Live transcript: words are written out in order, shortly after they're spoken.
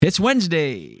It's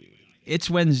Wednesday.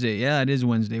 Yeah, it is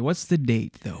Wednesday. What's the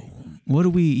date, though? Are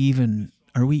we even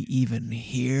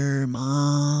here,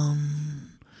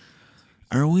 Mom?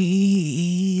 Are we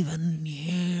even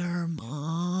here,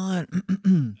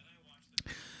 Mom?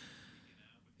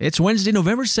 It's Wednesday,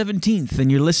 November 17th,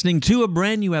 and you're listening to a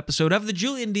brand new episode of The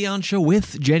Julian Dion Show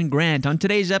with Jen Grant. On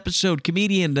today's episode,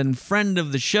 comedian and friend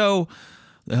of the show,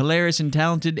 the hilarious and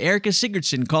talented Erica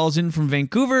Sigurdson calls in from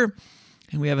Vancouver.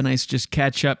 And we have a nice just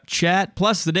catch-up chat,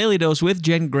 plus the Daily Dose with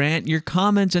Jen Grant, your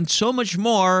comments, and so much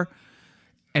more.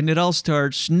 And it all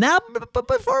starts now. But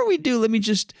before we do, let me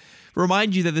just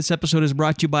remind you that this episode is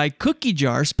brought to you by Cookie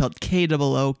Jar, spelled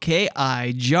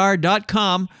K-O-O-K-I,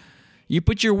 jar.com. You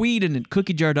put your weed in at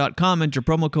cookiejar.com, enter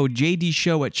promo code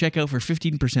JDSHOW at checkout for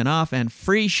 15% off and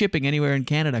free shipping anywhere in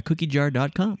Canada,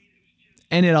 cookiejar.com.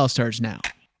 And it all starts now.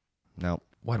 No.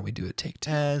 Why don't we do a take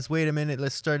two? Wait a minute,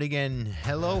 let's start again.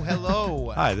 Hello.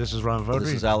 Hi, this is Ron Vodry.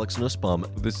 This is Alex Nussbaum.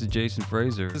 This is Jason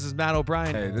Fraser. This is Matt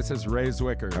O'Brien. Hey, this is Ray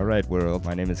Zwicker. All right, world.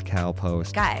 My name is Cal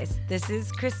Post. Guys, this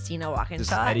is Christina Walkinshaw. This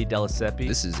is Eddie Delaseppe.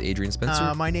 This is Adrian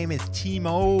Spencer. My name is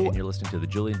Timo. And you're listening to the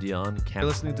Julian Dion You're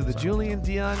listening to the Julian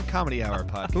Dion Comedy Hour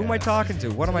podcast. Who am I talking to?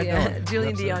 What am I doing?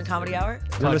 Julian Dion Comedy Hour.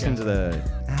 You're listening to the...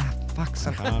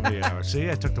 some Comedy hour. See,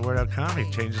 I took the word out comedy.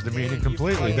 Changes the meaning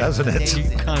completely, doesn't it?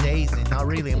 Days and not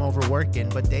really, I'm overworking,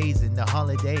 but days in the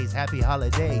holidays. Happy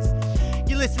holidays.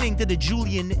 You're listening to the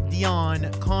Julian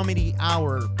Dion Comedy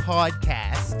Hour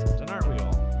podcast. And aren't we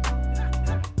all?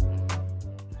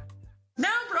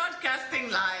 Now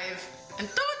broadcasting live and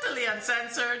totally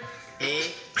uncensored,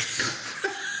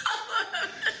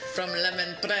 from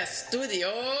Lemon Press Studio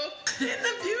in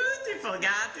the beautiful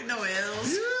Gatineau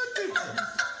Hills.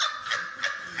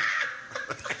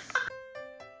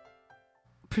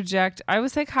 Project. I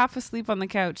was like half asleep on the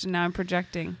couch and now I'm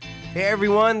projecting. Hey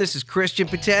everyone, this is Christian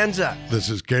Potenza. This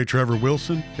is Gay Trevor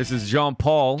Wilson. This is Jean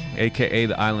Paul, a.k.a.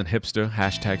 the Island Hipster,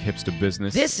 hashtag hipster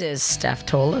business. This is Steph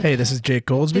Tola. Hey, this is Jake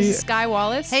Goldsby. This is Sky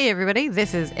Wallace. Hey everybody,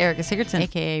 this is Erica Sigurdson,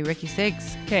 aka Ricky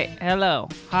Siggs. Okay, hello.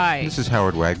 Hi. This is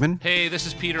Howard Wagman. Hey, this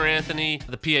is Peter Anthony,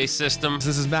 the PA system.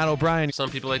 This is Matt O'Brien. Some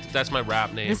people that's my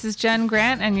rap name. This is Jen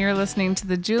Grant and you're listening to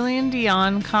the Julian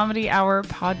Dion Comedy Hour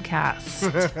podcast.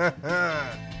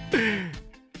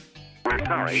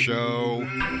 Show.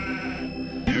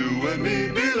 You and me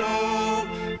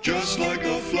belong, just like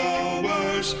the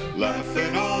flowers,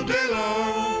 laughing all day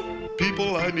long.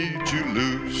 People, I need you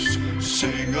loose.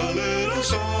 Sing a little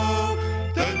song,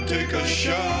 then take a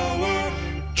shower.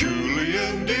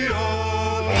 Julian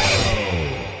Dion.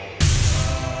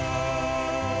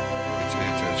 It's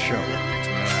a show. It's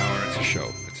not an hour, it's a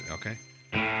show. It's okay.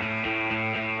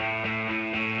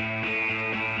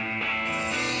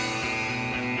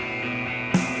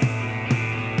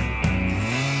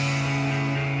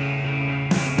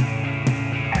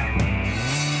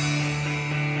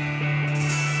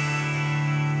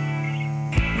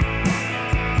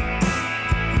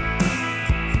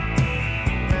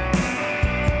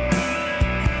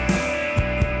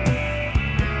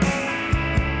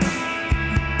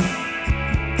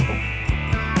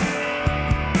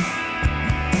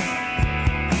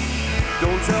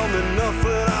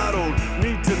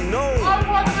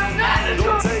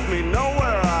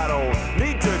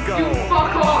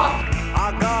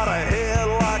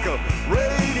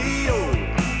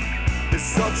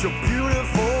 A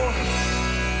beautiful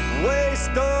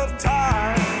waste of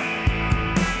time.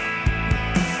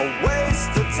 A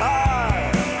waste of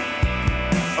time.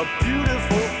 A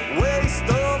beautiful waste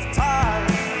of time.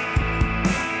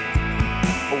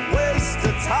 A waste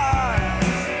of time.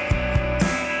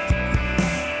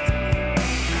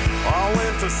 I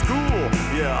went to school,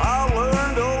 yeah, I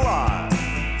learned a lot.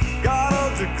 Got a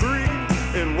degree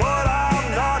in what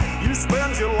I'm not. You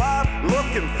spend your life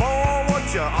looking for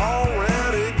what you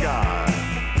already got.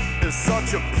 It's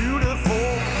such a beautiful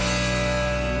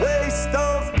waste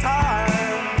of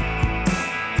time.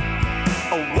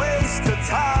 A waste of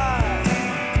time.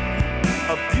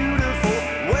 A beautiful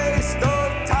waste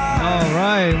of time. All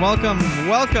right,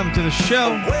 welcome to the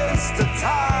show. A waste of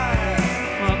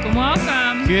time.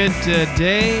 Welcome. Good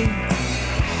day.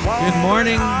 Good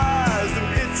morning.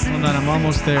 Hold on, I'm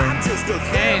almost there.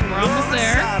 Okay, we're almost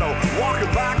there.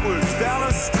 Walking backwards down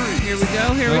a street. Here we go.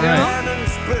 All right.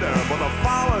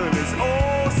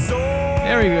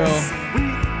 There we go.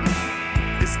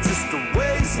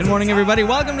 Good morning, everybody.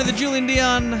 Welcome to the Julian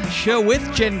Dion Show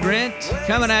with Jen Grant.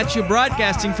 Coming at you,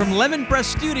 broadcasting from Lemon Press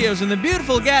Studios in the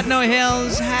beautiful Gatineau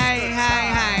Hills.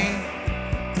 Hi.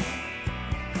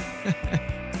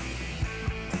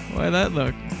 Why'd that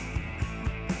look?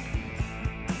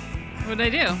 What'd I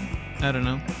do? I don't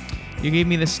know. You gave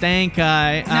me the stank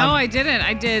eye. No, I didn't.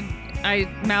 I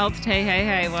mouthed hey, hey,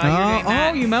 hey while you were doing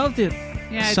that. You mouthed it.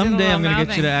 Yeah, I Someday did a I'm little going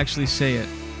to get you mouthing. to actually say it.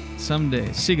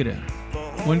 Someday. Sigurd.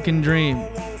 One can dream. All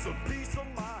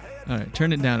right,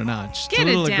 turn it down a notch. Get it's a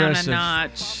little it down aggressive. a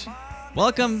notch.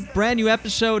 Welcome, brand new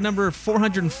episode number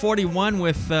 441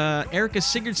 with Erica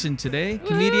Sigurdson today,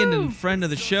 comedian and friend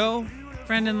of the show.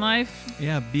 Friend in life.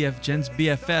 Yeah, Jen's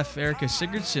BFF, Erica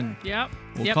Sigurdson. Yep.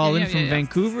 We'll call in from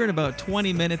Vancouver in about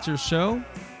 20 minutes or so.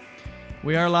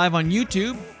 We are live on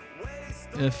YouTube.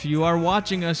 If you are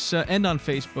watching us and on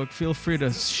Facebook, feel free to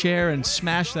share and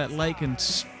smash that like and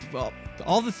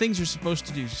all the things you're supposed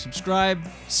to do. Subscribe,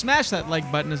 smash that like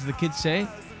button, as the kids say.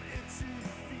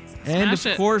 And of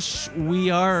course,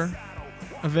 we are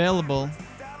available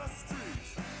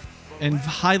and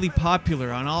highly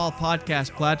popular on all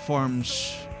podcast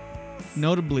platforms,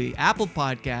 notably Apple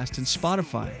Podcast and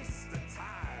Spotify.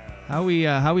 How we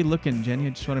looking, Jenny? I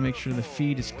just want to make sure the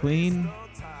feed is clean.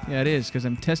 Yeah, it is, because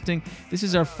I'm testing. This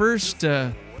is our first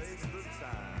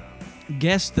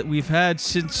guest that we've had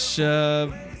since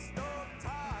our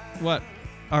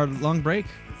long break.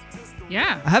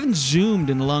 Yeah. I haven't Zoomed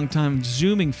in a long time.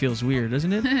 Zooming feels weird,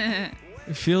 doesn't it?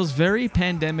 It feels very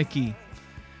pandemic-y.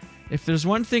 If there's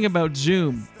one thing about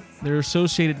Zoom, they're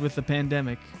associated with the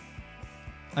pandemic.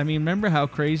 I mean, remember how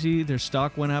crazy their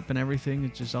stock went up and everything?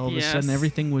 It's just all of a sudden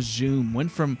everything was Zoom.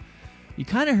 Went from, you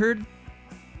kind of heard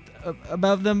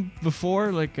about them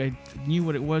before, like I knew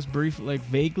what it was briefly, like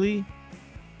vaguely.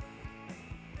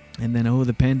 And then,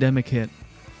 the pandemic hit.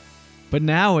 But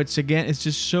now it's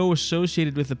just so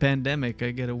associated with the pandemic.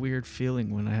 I get a weird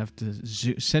feeling when I have to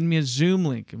send me a Zoom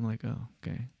link. I'm like, oh,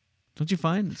 okay. Don't you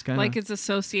find it's kind of like it's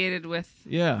associated with?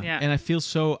 Yeah. And I feel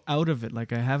so out of it.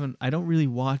 Like I haven't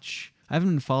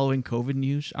been following COVID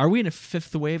news. Are we in a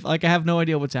fifth wave? Like I have no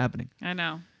idea what's happening. I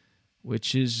know.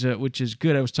 Which is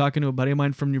good. I was talking to a buddy of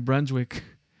mine from New Brunswick,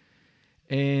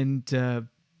 and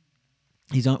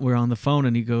we're on the phone,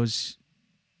 and he goes,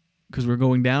 because we're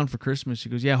going down for Christmas. He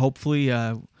goes, yeah, hopefully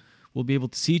we'll be able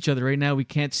to see each other. Right now we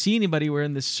can't see anybody. We're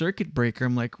in this circuit breaker.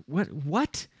 I'm like,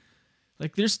 what?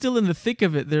 Like they're still in the thick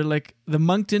of it. They're like the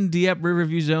Moncton, Dieppe,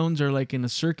 Riverview zones are like in a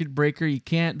circuit breaker. You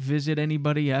can't visit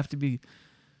anybody. You have to be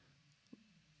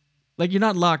like, you're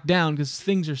not locked down because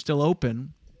things are still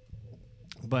open,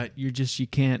 but you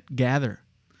can't gather.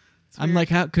 I'm like,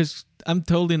 how? Because I'm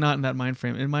totally not in that mind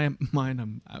frame. In my mind,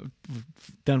 I'm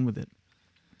done with it.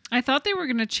 I thought they were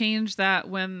going to change that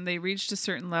when they reached a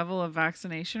certain level of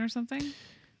vaccination or something.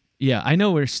 Yeah, I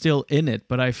know we're still in it,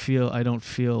 but I don't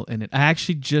feel in it. I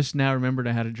actually just now remembered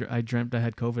I dreamt I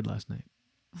had COVID last night.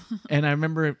 And I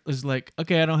remember it was like,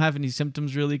 okay, I don't have any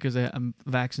symptoms really because I'm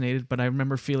vaccinated, but I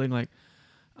remember feeling like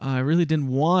I really didn't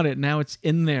want it. Now it's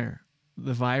in there,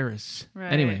 the virus.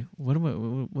 Right. Anyway, what are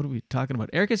we talking about?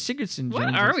 Erica Sigurdson.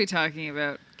 What are we talking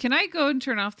about? Can I go and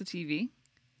turn off the TV?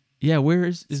 Yeah, where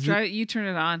is it? You turn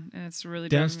it on, and it's really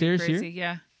downstairs driving me crazy. Here?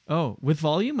 Yeah. Oh, with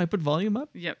volume? I put volume up?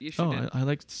 Yep, you should. I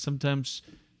like to sometimes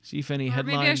see if any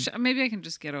headlines. Maybe I can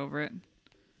just get over it.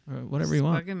 Whatever you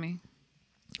want. Bugging me.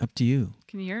 Up to you.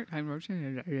 Can you hear it? I'm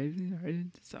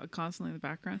constantly in the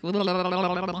background.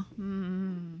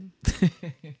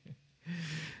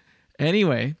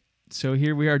 Anyway, so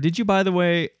here we are. Did you, by the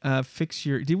way,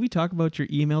 did we talk about your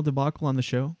email debacle on the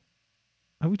show?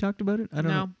 Have we talked about it? I don't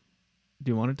know.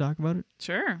 Do you want to talk about it?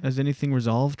 Sure. Has anything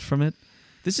resolved from it?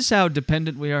 This is how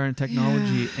dependent we are on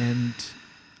technology and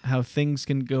how things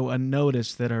can go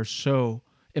unnoticed that are so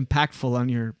impactful on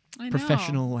your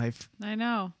professional life. I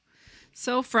know.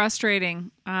 So frustrating.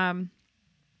 I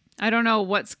don't know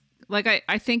what's like.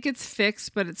 I think it's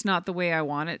fixed, but it's not the way I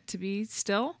want it to be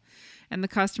still. And the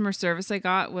customer service I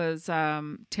got was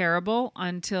terrible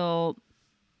until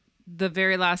the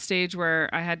very last stage where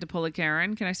I had to pull a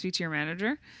Karen. Can I speak to your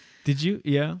manager? Did you?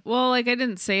 Yeah. Well, like I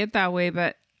didn't say it that way,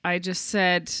 but I just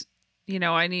said,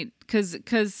 I need because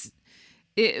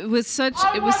it was such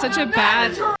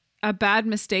a bad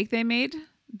mistake they made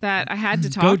that I had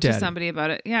to talk to somebody about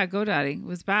it. Yeah, GoDaddy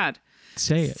was bad.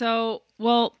 Say it. So,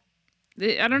 well,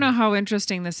 I don't know how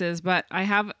interesting this is, but I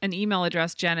have an email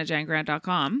address,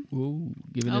 jen@jangrant.com. Ooh,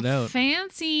 giving it out.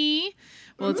 Fancy.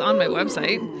 Well, it's on my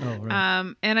website. Oh,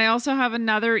 right. And I also have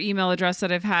another email address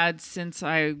that I've had since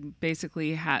I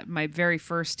basically had my very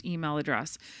first email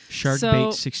address.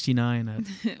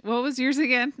 Sharkbait69. What was yours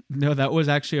again? No, that was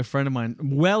actually a friend of mine.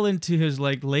 Well into his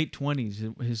late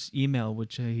 20s, his email,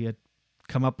 which he had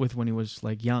come up with when he was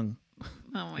young.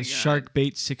 Oh my God.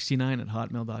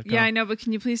 Sharkbait69@hotmail.com. Yeah, I know, but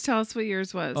can you please tell us what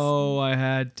yours was? Oh, I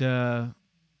had...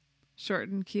 Short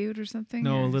and cute or something?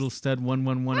 No, a little stud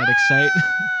 111 at Excite.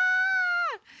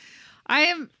 I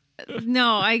am...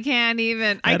 No, I can't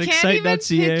even. I At can't even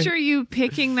excite.ca. picture you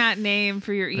picking that name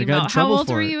for your got in email. How trouble old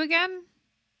for were it. you again?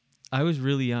 I was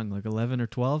really young, like 11 or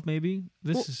 12 maybe.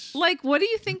 This is Like, what do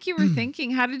you think you were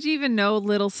thinking? How did you even know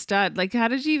Little Stud? Like, how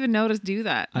did you even know to do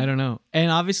that? I don't know.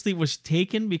 And obviously it was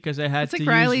taken because I had It's to like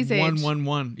Riley's use age.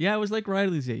 111. Yeah, it was like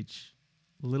Riley's age.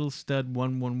 Little Stud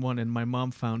 111, and my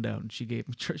mom found out and she gave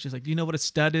me. She's like, "Do you know what a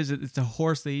stud is? It's a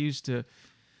horse they use to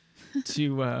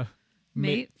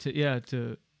Mate?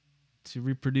 to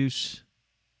reproduce.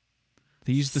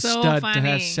 They use the So stud to funny.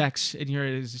 have sex, and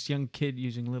you're this young kid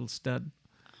using Little Stud.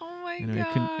 Oh my Anyway,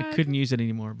 god! I couldn't use it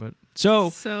anymore, but so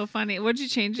funny. What'd you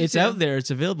change it it's to? out there. It's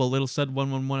available. Little Stud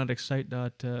 111 at excite.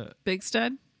 Big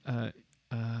Stud.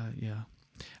 Yeah.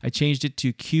 I changed it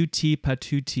to QT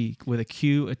Patuti with a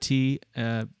Q, a T.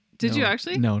 Did you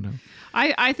actually? No.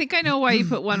 I think I know why you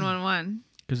put 111.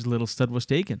 Because Little Stud was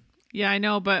taken. Yeah, I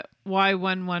know, but why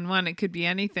 111? It could be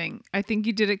anything. I think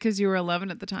you did it because you were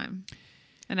 11 at the time,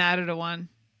 and added a 1.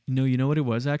 No, you know what it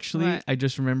was actually? What? I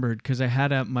just remembered because I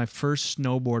had my first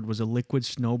snowboard was a liquid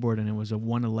snowboard, and it was a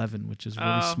 111, which is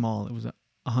really small. It was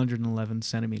 111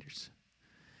 centimeters.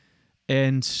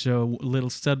 And so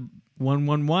Little Stud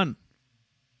 111.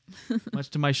 Much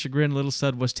to my chagrin, Little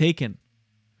Stud was taken.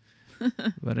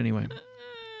 But anyway.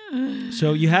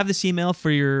 So you have this email for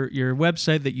your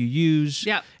website that you use.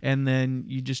 Yep. And then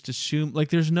you just assume, like,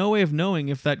 there's no way of knowing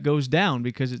if that goes down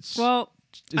because it's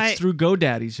through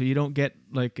GoDaddy. So you don't get,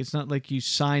 like, it's not like you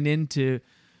sign into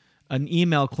an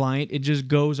email client. It just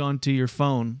goes onto your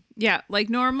phone. Yeah, like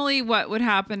normally what would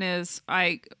happen is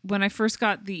when I first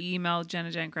got the email,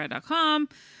 jennajankgrad.com,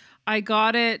 I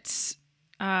got it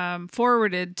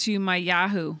forwarded to my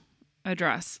Yahoo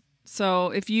address. So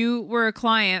if you were a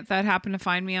client that happened to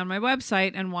find me on my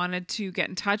website and wanted to get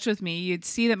in touch with me, you'd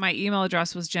see that my email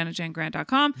address was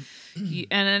jennajankgrad.com,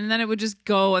 and then it would just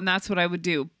go, and that's what I would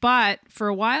do. But for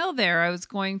a while there,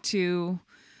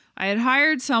 I had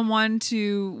hired someone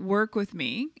to work with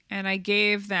me, and I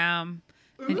gave them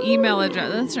an email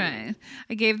address. That's right.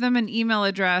 I gave them an email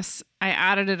address. I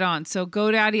added it on. So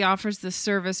GoDaddy offers this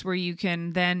service where you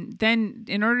can then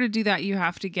in order to do that, you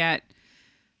have to get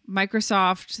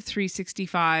Microsoft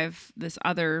 365, this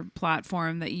other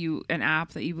platform an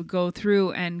app that you would go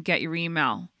through and get your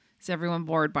email. Is everyone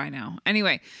bored by now?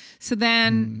 Anyway, so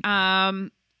then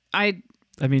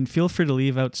I mean, feel free to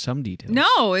leave out some details.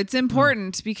 No, it's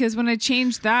important because when I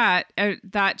changed that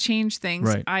changed things.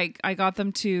 Right. I got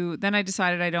them to, then I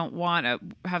decided I don't want to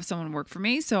have someone work for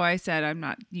me. So I said, I'm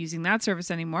not using that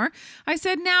service anymore. I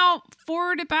said, now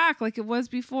forward it back like it was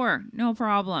before. No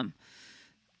problem.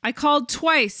 I called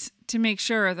twice to make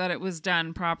sure that it was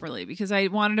done properly because I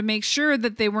wanted to make sure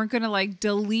that they weren't going to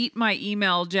delete my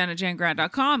email,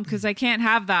 jennajankgrad.com, because I can't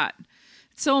have that.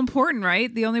 It's so important,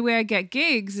 right? The only way I get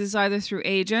gigs is either through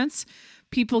agents.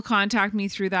 People contact me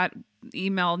through that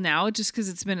email now just because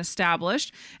it's been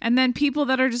established. And then people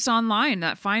that are just online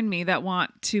that find me that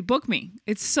want to book me.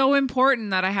 It's so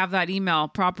important that I have that email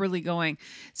properly going.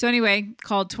 So anyway,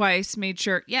 called twice, made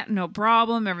sure, yeah, no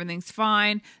problem. Everything's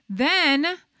fine.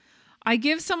 Then I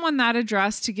give someone that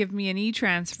address to give me an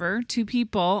e-transfer. 2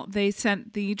 people, they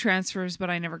sent the e-transfers, but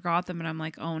I never got them. And I'm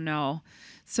like, oh no.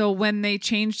 So when they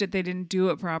changed it, they didn't do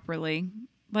it properly.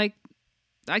 Like,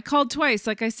 I called twice,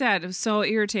 like I said. It was so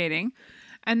irritating.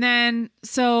 And then,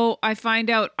 so I find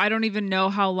out I don't even know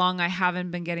how long I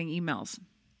haven't been getting emails.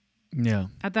 Yeah.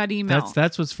 At that email.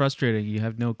 That's what's frustrating. You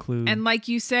have no clue. And like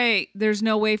you say, there's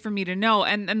no way for me to know.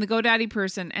 And the GoDaddy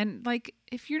person, and like,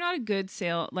 if you're not a good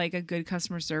a good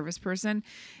customer service person,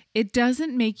 it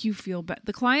doesn't make you feel bad.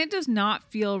 The client does not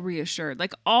feel reassured.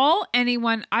 Like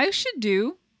I should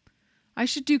do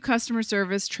customer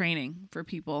service training for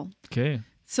people. Okay.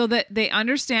 So that they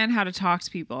understand how to talk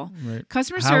to people. Right.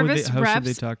 Customer How service should reps.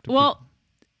 they talk to people?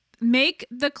 Make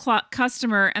the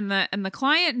customer and the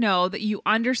client know that you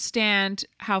understand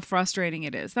how frustrating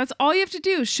it is. That's all you have to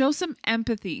do. Show some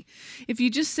empathy. If you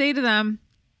just say to them,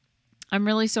 "I'm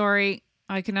really sorry.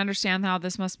 I can understand how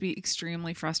this must be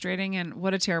extremely frustrating and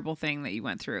what a terrible thing that you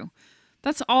went through."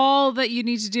 That's all that you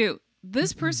need to do.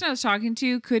 This person I was talking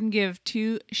to couldn't give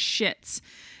 2 shits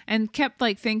and kept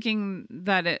thinking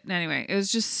that it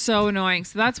was just so annoying.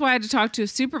 So that's why I had to talk to a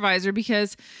supervisor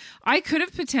because I could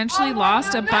have potentially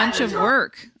lost a bunch of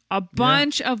work.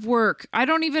 I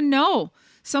don't even know.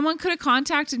 Someone could have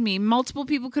contacted me. Multiple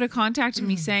people could have contacted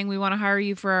me saying, we want to hire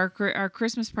you for our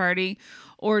Christmas party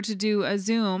or to do a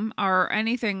Zoom or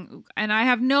anything. And I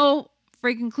have no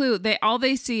freaking clue. All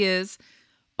they see is,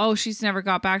 oh, she's never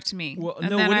got back to me. Well, and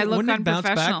no, then I look wouldn't it bounce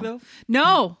back, unprofessional. though?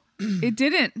 No, It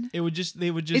didn't. They would just.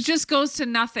 It just goes to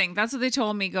nothing. That's what they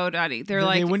told me, GoDaddy. They're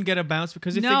like, they wouldn't get a bounce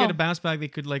because if No. they get a bounce back, they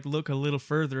could like look a little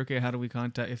further. Okay, how do we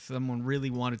contact if someone really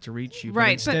wanted to reach you? But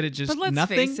right. instead, it just but let's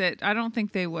nothing. face it. I don't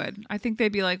think they would. I think they'd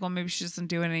be like, well, maybe she doesn't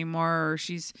do it anymore, or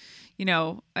she's,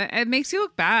 it makes you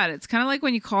look bad. It's kind of like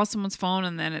when you call someone's phone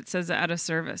and then it says out of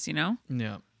service.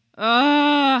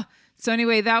 Yeah. So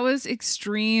anyway, that was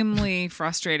extremely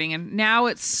frustrating. And now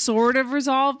it's sort of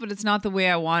resolved, but it's not the way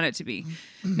I want it to be.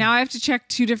 Now I have to check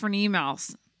 2 different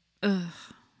emails. Ugh.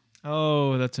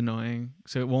 Oh, that's annoying.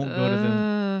 So it won't go to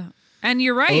the. And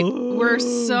you're right.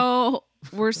 Oh.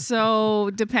 We're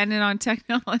so dependent on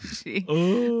technology.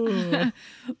 Oh.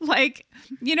 Like,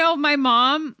 my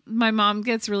mom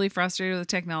gets really frustrated with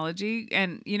technology.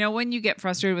 And, when you get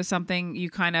frustrated with something,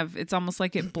 it's almost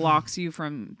like it blocks you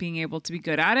from being able to be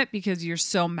good at it because you're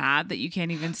so mad that you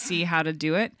can't even see how to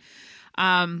do it.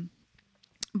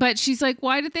 But she's like,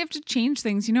 why did they have to change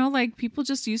things? Like people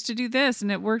just used to do this and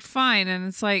it worked fine. And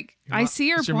it's like, I see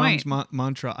her It's point. your mom's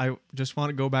mantra. I just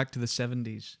want to go back to the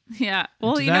 70s. Yeah.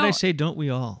 Well, to that I say, don't we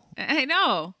all? I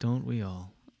know. Don't we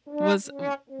all? Was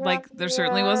like there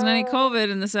certainly wasn't any COVID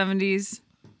in the 70s.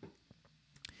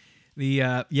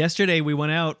 Yesterday we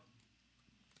went out.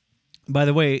 By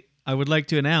the way, I would like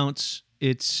to announce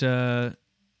it's my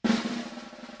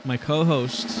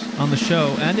co-host on the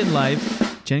show and in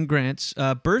life, Jen Grant's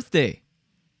birthday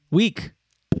week.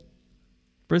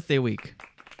 Birthday week.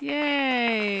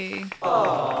 Yay!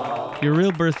 Your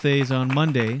real birthday is on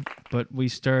Monday, but we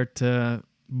start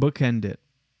bookend it.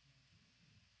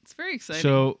 It's very exciting.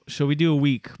 So we do a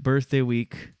week, birthday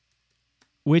week,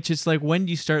 which is like when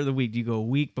do you start the week? Do you go a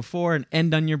week before and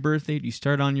end on your birthday? Do you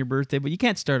start on your birthday? But you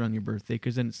can't start on your birthday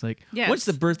because then it's like, once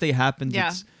the birthday happens,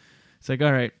 it's like,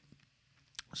 all right.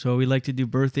 So we like to do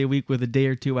birthday week with a day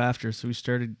or two after. So we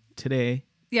started today.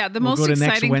 Yeah, the most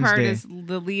exciting part is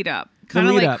the lead up. Kind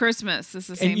of like Christmas. It's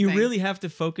the same thing. And you really have to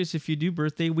focus if you do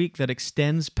birthday week that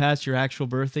extends past your actual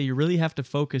birthday. You really have to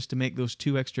focus to make those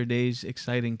 2 extra days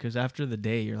exciting because after the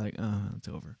day, you're like, it's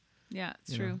over. Yeah,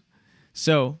 it's true.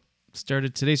 So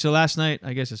started today. So last night,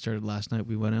 I guess it started last night.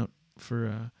 We went out for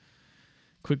a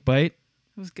quick bite.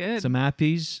 It was good. Some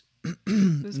appies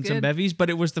and some bevies. But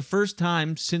it was the first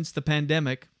time since the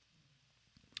pandemic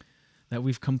that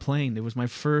we've complained. It was my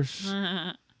first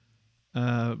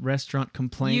restaurant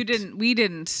complaint. You didn't. We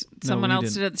didn't. Someone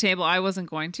else did at the table. I wasn't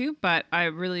going to, but I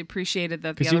really appreciated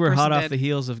that the other person did. Because you were hot off the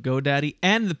heels of GoDaddy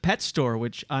and the pet store,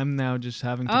 which I'm now just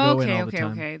having to go in all the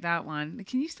time. Okay, that one.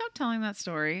 Can you stop telling that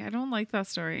story? I don't like that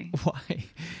story. Why?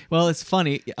 Well, it's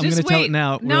funny. I'm going to tell it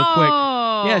now real quick.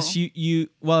 Yes, you.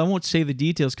 Well, I won't say the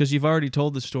details because you've already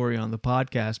told the story on the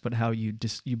podcast, but how you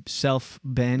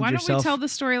self-banned yourself. Why don't we tell the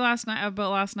story last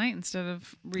night instead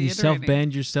of reiterating? You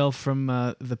self-banned yourself from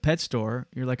the pet store.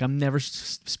 You're like, I'm never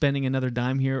spending another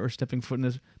dime here or stepping foot in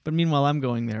this. But meanwhile, I'm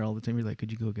going there all the time. You're like,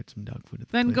 could you go get some dog food at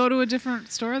the place? Then go to a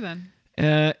different store then.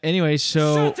 Anyway,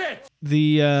 so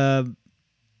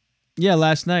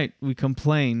last night we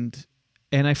complained,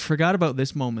 and I forgot about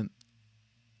this moment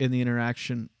in the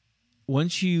interaction.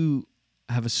 Once you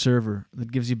have a server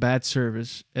that gives you bad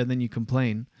service and then you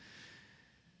complain,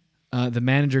 the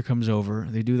manager comes over,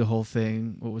 they do the whole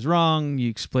thing, what was wrong, you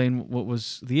explain what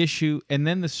was the issue, and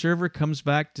then the server comes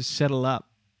back to settle up.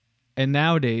 And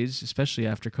nowadays, especially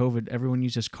after COVID, everyone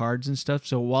uses cards and stuff.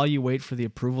 So while you wait for the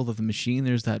approval of the machine,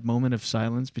 there's that moment of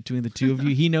silence between the two of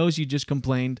you. He knows you just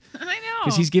complained. I know.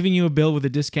 Because he's giving you a bill with a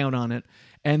discount on it.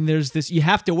 And there's this, you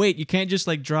have to wait. You can't just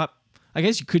like drop, I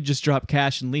guess you could just drop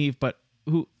cash and leave, but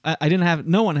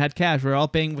no one had cash. We're all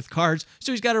paying with cards.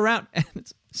 So he's got around, and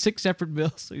it's 6 separate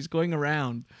bills. So he's going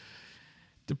around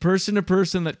to person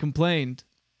that complained.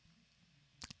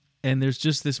 And there's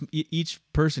just this, each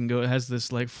person has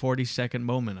this like 40-second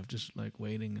moment of just like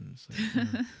waiting. And it's like,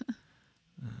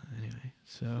 anyway,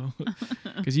 so,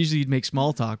 because usually you'd make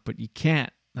small talk, but you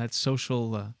can't. That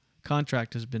social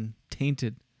contract has been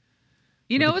tainted.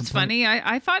 You know what's funny?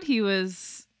 I thought he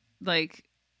was like,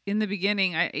 in the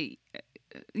beginning,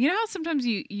 you know how sometimes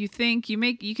you think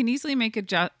you can easily make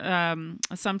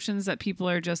assumptions that people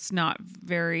are just not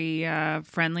very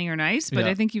friendly or nice, but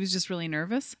I think he was just really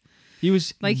nervous. He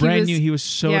was like brand new. He was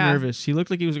so nervous. He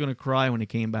looked like he was going to cry when he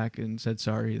came back and said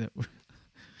sorry. That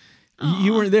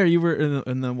you weren't there. You were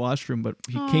in the washroom, but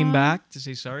he came back to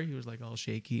say sorry. He was like all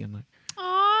shaky and like,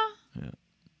 "Aw, yeah,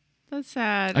 that's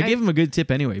sad." I gave him a good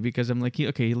tip anyway because I'm like,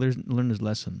 he learned his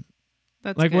lesson.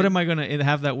 That's like, good. what am I gonna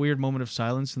have that weird moment of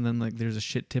silence and then like there's a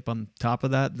shit tip on top of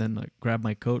that? Then like grab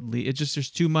my coat and leave. It's just there's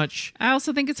too much. I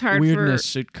also think it's hard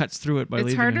weirdness. It cuts through it by. It's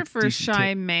leaving harder for a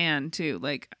shy tip. man too.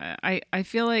 Like I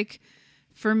feel like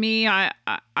For me,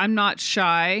 I'm not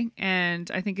shy, and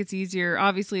I think it's easier.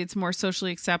 Obviously, it's more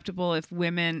socially acceptable if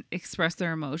women express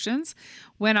their emotions.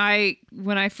 When I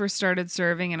first started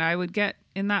serving, and I would get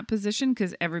in that position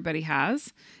because everybody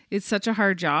has, it's such a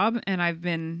hard job, and I've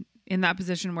been in that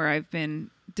position where I've been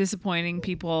disappointing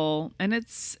people, and it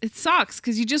sucks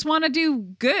because you just want to do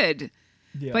good.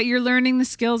 Yeah. But you're learning the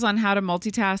skills on how to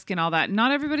multitask and all that.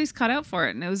 Not everybody's cut out for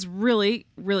it, and it was really,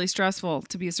 really stressful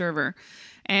to be a server.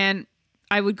 And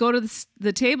I would go to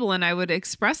the table and I would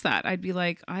express that. I'd be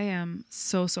like, I am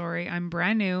so sorry. I'm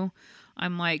brand new.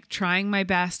 I'm like trying my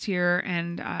best here.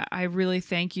 And I really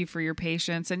thank you for your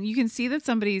patience. And you can see that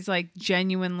somebody's like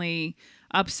genuinely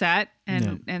upset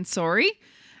and sorry.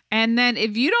 And then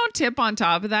if you don't tip on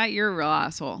top of that, you're a real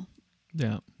asshole.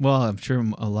 Yeah. Well, I'm sure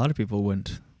a lot of people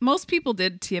wouldn't. Most people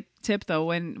did tip though,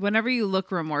 whenever you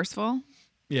look remorseful.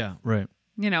 Yeah, right.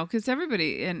 You know, because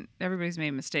everybody's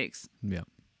made mistakes. Yeah.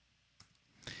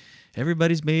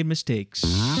 Everybody's made mistakes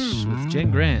with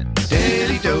Jen Grant.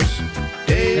 Daily Dose,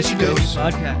 Daily Dose.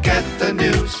 Podcast. Get the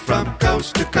news from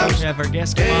coast to coast. We have our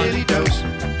guest come on. Daily Dose,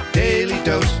 Daily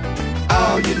Dose.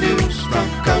 All your news from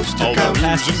coast to coast. All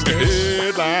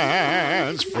the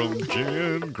headlines from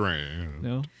Jen Grant.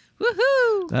 No.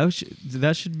 Woohoo!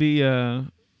 That should be.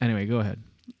 Anyway, go ahead.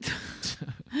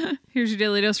 Here's your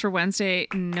Daily Dose for Wednesday,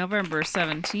 November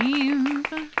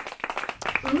 17th.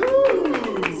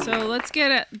 So let's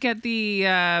get the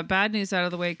bad news out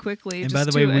of the way quickly. And by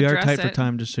the way, we are tight for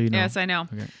time, just so you know. Yes, I know.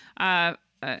 Okay.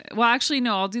 Well, actually,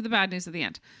 no, I'll do the bad news at the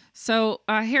end. So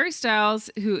Harry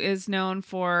Styles, who is known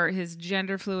for his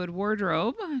gender fluid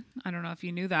wardrobe, I don't know if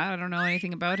you knew that. I don't know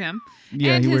anything about him.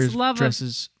 Yeah, and he his wears love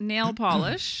dresses. of nail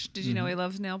polish. Did you know he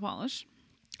loves nail polish?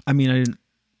 I mean, I didn't.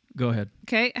 Go ahead.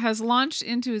 Okay, has launched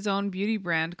into his own beauty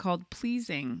brand called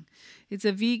Pleasing. It's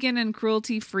a vegan and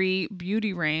cruelty-free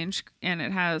beauty range, and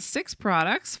it has 6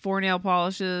 products: 4 nail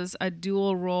polishes, a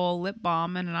dual roll lip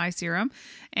balm, and an eye serum,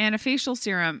 and a facial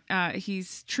serum.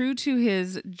 He's true to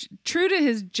his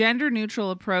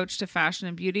gender-neutral approach to fashion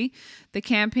and beauty. The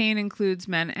campaign includes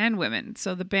men and women.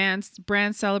 So the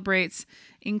brand celebrates,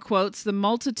 in quotes, the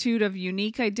multitude of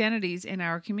unique identities in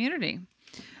our community.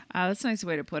 That's a nice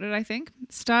way to put it, I think.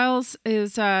 Styles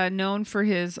is known for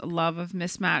his love of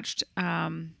mismatched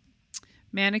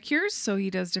manicures, so he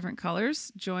does different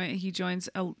colors. He joins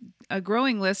a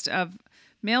growing list of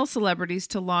male celebrities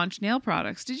to launch nail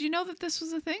products. Did you know that this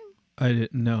was a thing? I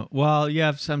didn't know. Well,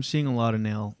 yeah, I'm seeing a lot of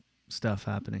nail stuff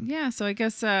happening. Yeah, so I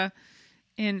guess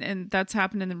and that's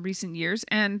happened in the recent years.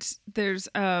 And there's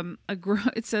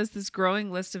it says this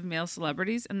growing list of male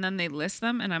celebrities, and then they list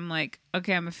them, and I'm like,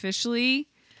 okay, I'm officially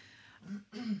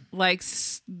like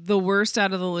the worst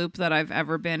out of the loop that I've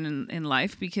ever been in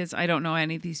life, because I don't know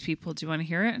any of these people. Do you want to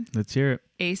hear it? Let's hear it.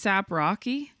 A$AP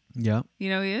Rocky. Yeah. You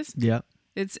know who he is? Yeah.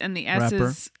 It's and the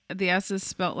Rapper. S is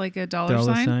spelt like a dollar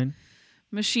sign.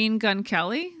 Machine Gun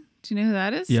Kelly. Do you know who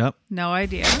that is? Yep. No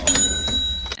idea.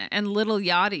 And Little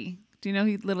Yachty. Do you know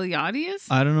who Little Yachty is?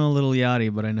 I don't know Little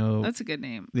Yachty, but I know that's a good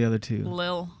name. The other two.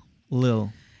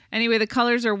 Lil. Anyway, the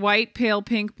colors are white, pale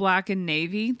pink, black, and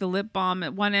navy. The lip balm,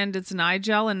 at one end, it's an eye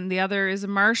gel, and the other is a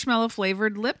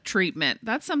marshmallow-flavored lip treatment.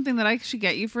 That's something that I should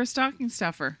get you for a stocking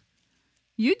stuffer.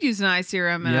 You'd use an eye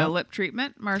serum and a lip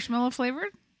treatment, marshmallow-flavored?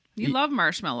 You love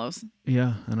marshmallows.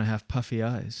 Yeah, and I have puffy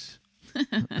eyes.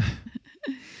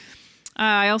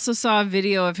 I also saw a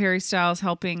video of Harry Styles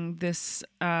helping this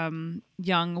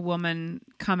young woman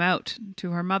come out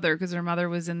to her mother, because her mother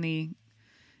was in the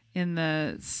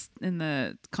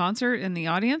concert in the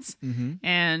audience,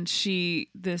 and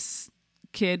this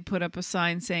kid put up a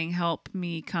sign saying, "Help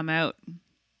me come out."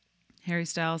 Harry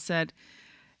Styles said,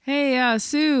 "Hey,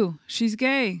 Sue, she's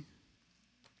gay."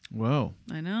 Whoa.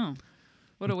 I know.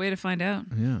 What a way to find out.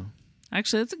 Yeah.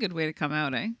 Actually, that's a good way to come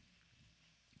out, eh?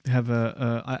 Have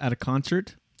at a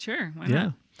concert? Sure.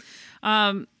 Why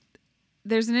not?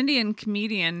 There's an Indian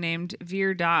comedian named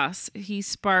Veer Das. He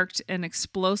sparked an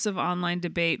explosive online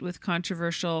debate with a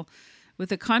controversial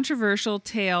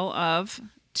tale of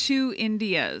 2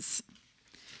 Indias.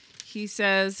 He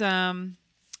says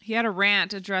he had a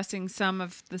rant addressing some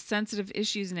of the sensitive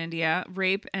issues in India,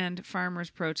 rape and farmers'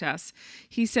 protests.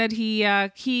 He said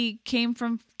he came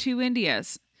from 2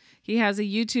 Indias. He has a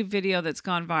YouTube video that's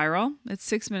gone viral. It's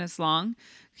 6 minutes long.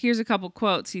 Here's a couple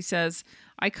quotes. He says,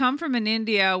 "I come from an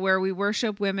India where we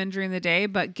worship women during the day,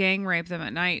 but gang rape them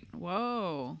at night."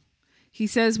 Whoa. He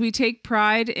says, "We take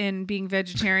pride in being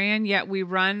vegetarian, yet we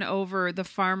run over the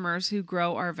farmers who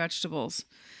grow our vegetables."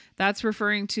 That's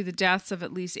referring to the deaths of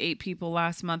at least 8 people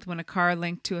last month when a car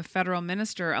linked to a federal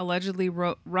minister allegedly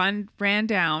ran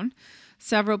down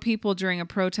several people during a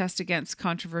protest against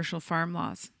controversial farm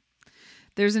laws.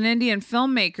 There's an Indian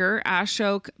filmmaker,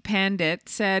 Ashok Pandit,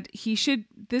 said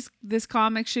this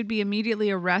comic should be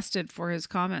immediately arrested for his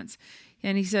comments.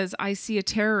 And he says, I see a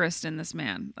terrorist in this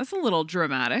man. That's a little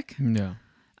dramatic. Yeah.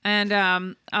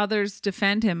 And others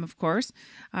defend him, of course,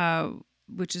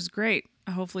 which is great.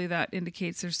 Hopefully that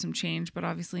indicates there's some change, but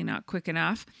obviously not quick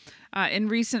enough. In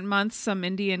recent months, some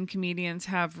Indian comedians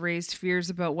have raised fears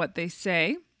about what they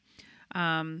say,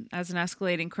 as an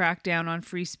escalating crackdown on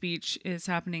free speech is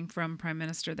happening from Prime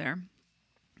Minister there.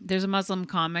 There's a Muslim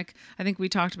comic, I think we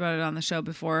talked about it on the show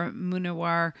before,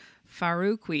 Munawar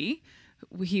Faruqi.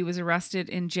 He was arrested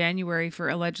in January for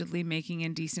allegedly making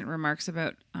indecent remarks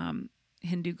about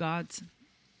Hindu gods.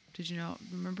 Did you know?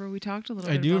 Remember we talked a little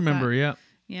bit about that? I do remember, yeah.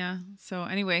 Yeah. So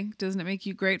anyway, doesn't it make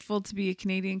you grateful to be a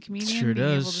Canadian comedian? Sure being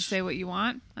does. able to say what you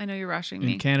want? I know you're rushing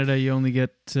me. In Canada, you only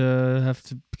have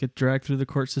to get dragged through the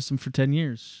court system for 10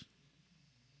 years.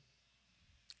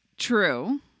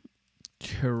 True.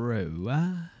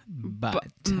 But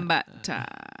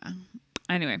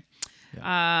anyway,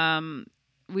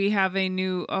 we have a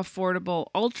new ultra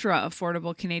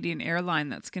affordable Canadian airline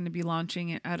that's going to be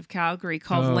launching out of Calgary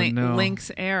called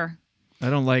Lynx Air. I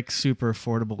don't like super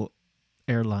affordable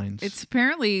airlines. It's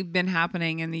apparently been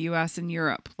happening in the US and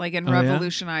Europe, and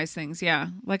revolutionized things. Yeah.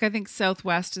 I think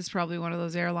Southwest is probably one of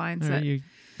those airlines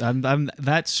I'm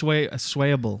that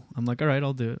swayable. I'm like, all right,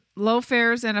 I'll do it. Low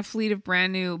fares and a fleet of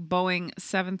brand new Boeing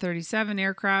 737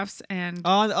 aircrafts and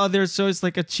so it's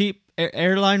like a cheap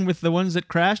airline with the ones that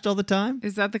crashed all the time.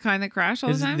 Is that the kind that crashed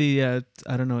all the time? Is it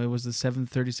the I don't know, it was the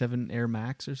 737 Air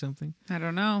Max or something? I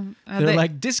don't know. They're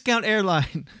like discount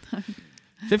airline.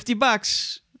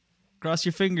 $50. Cross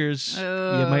your fingers. You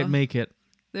might make it.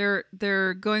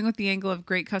 They're going with the angle of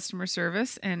great customer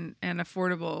service and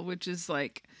affordable, which is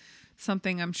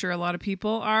something I'm sure a lot of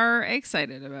people are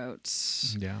excited about.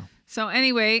 Yeah. So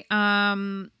anyway,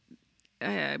 I'm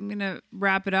going to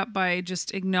wrap it up by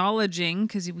just acknowledging,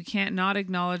 because we can't not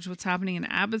acknowledge what's happening in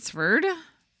Abbotsford.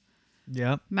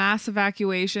 Yeah. Mass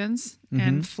evacuations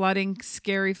and flooding,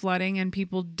 scary flooding, and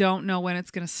people don't know when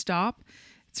it's going to stop.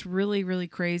 It's really, really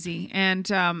crazy. And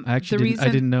I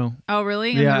didn't know. Oh,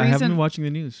 really? Yeah, I haven't been watching the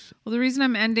news. Well, the reason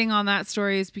I'm ending on that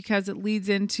story is because it leads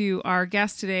into our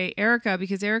guest today, Erica,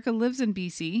 because Erica lives in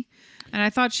BC. And I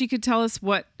thought she could tell us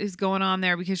what is going on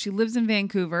there because she lives in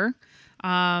Vancouver.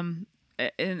 And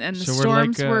the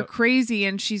storms were crazy,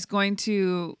 and she's going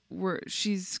to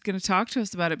talk to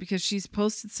us about it because she's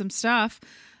posted some stuff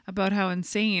about how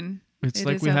insane it's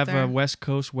like we have a West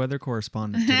Coast weather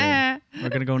correspondent today. We're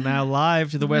going to go now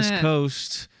live to the West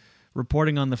Coast,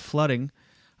 reporting on the flooding.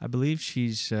 I believe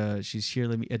she's here.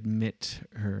 Let me admit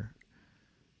her.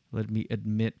 Let me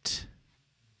admit.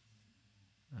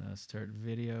 Start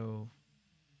video.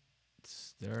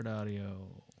 Start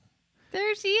audio.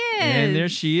 There she is. And there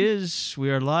she is. We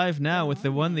are live now with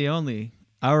the one, the only,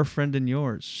 our friend and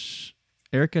yours,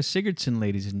 Erica Sigurdson,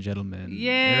 ladies and gentlemen.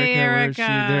 Yay, Erica. Where is she?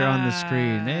 There on the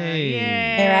screen. Hey.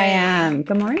 Yay. There I am.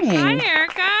 Good morning. Hi,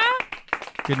 Erica.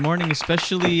 Good morning,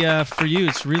 especially for you.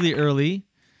 It's really early.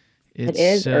 It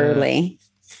is early.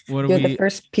 You're the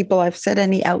first people I've said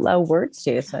any out loud words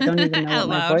to, so I don't even know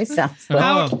what my voice sounds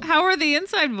like. How were the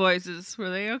inside voices? Were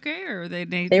they okay, or they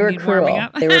were cruel.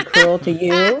 Up? They were cruel to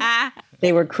you.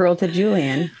 They were cruel to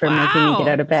Julian for making me get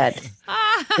out of bed.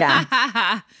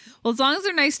 Yeah. Well, as long as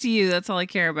they're nice to you, that's all I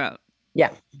care about. Yeah,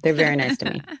 they're very nice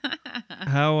to me.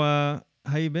 How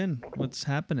you been? What's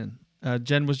happening?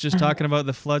 Jen was just talking about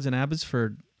the floods in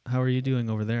Abbotsford. How are you doing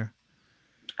over there?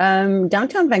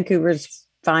 Downtown Vancouver's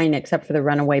fine, except for the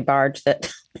runaway barge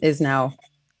that is now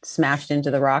smashed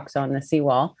into the rocks on the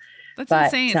seawall.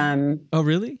 That's insane. Oh,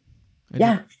 really?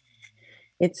 Yeah.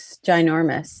 It's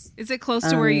ginormous. Is it close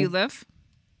to where you live?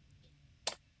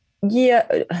 Yeah.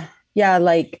 Yeah,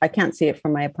 I can't see it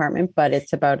from my apartment, but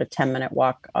it's about a 10-minute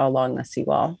walk along the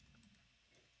seawall.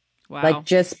 Wow.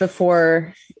 Just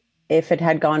before, if it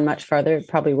had gone much farther, it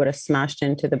probably would have smashed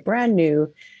into the brand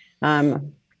new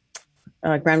Granville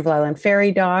Island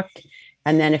ferry dock.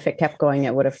 And then if it kept going,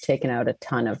 it would have taken out a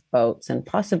ton of boats and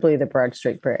possibly the Broad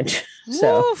Street Bridge.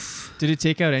 So, did it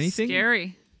take out anything?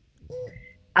 Scary.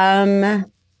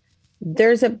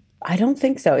 I don't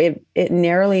think so. It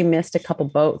narrowly missed a couple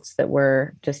boats that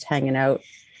were just hanging out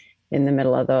in the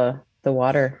middle of the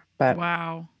water. But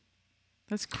wow,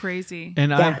 that's crazy.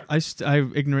 And I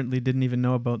ignorantly didn't even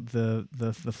know about the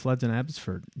floods in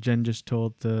Abbotsford. Jen just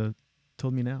told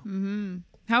me now. Mm-hmm.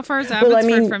 How far is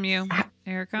Abbotsford from you,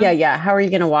 Erica? Yeah. How are you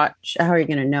going to watch? How are you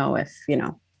going to know if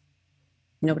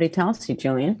nobody tells you,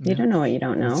 Julian? You don't know what you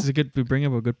don't know. We bring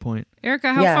up a good point.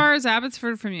 Erica, how far is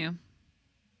Abbotsford from you?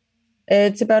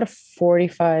 It's about a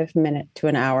 45-minute to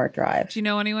an hour drive. Do you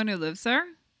know anyone who lives there?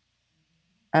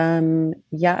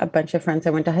 Yeah, a bunch of friends I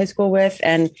went to high school with,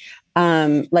 and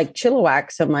like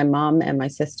Chilliwack. So my mom and my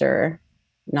sister,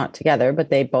 not together, but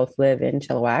they both live in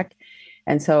Chilliwack.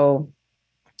 And so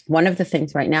one of the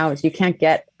things right now is you can't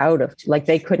get out of, like,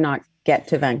 they could not get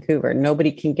to Vancouver.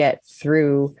 Nobody can get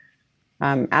through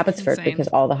Abbotsford Insane. because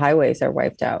all the highways are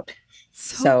wiped out.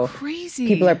 So crazy.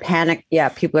 People are panic. Yeah,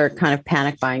 people are kind of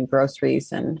panic buying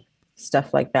groceries and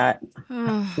stuff like that.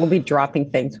 We'll be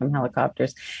dropping things from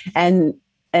helicopters, and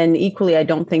equally, I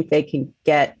don't think they can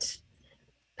get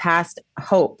past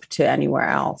Hope to anywhere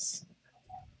else.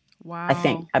 Wow. I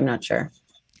think. I'm not sure.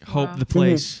 Hope the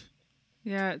place.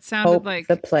 Yeah, it sounded Hope like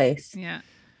the place. Yeah.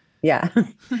 Yeah.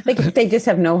 they just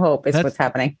have no hope is what's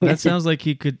happening. That sounds like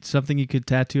something you could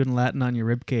tattoo in Latin on your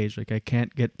rib cage. Like, I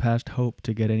can't get past Hope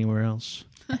to get anywhere else.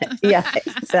 Yeah,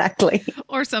 exactly.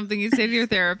 Or something you say to your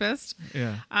therapist.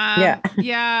 Yeah.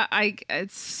 Yeah.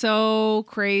 It's so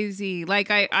crazy. Like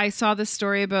I saw this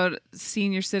story about a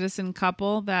senior citizen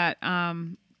couple that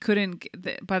couldn't,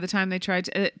 by the time they tried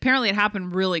to, apparently it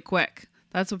happened really quick.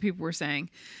 That's what people were saying.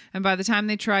 And by the time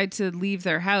they tried to leave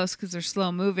their house, because they're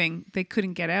slow moving, they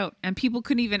couldn't get out. And people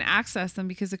couldn't even access them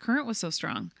because the current was so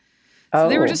strong. So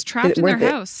they were just trapped in their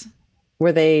house.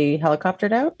 Were they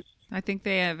helicoptered out? I think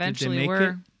they eventually make were.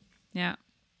 it? Yeah.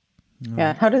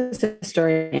 Yeah. How does this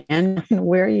story end?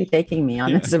 Where are you taking me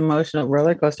on this emotional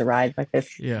roller coaster ride like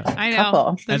this? Yeah. I know.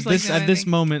 Couple? There's At this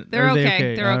moment, They're are okay. they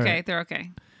okay? They're All okay. right. They're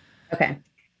okay. Okay.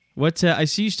 What I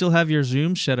see, you still have your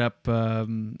Zoom set up.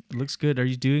 It looks good. Are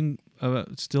you doing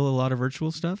still a lot of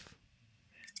virtual stuff?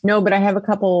 No, but I have a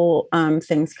couple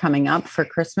things coming up for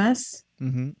Christmas.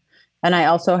 Mm-hmm. And I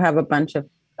also have a bunch of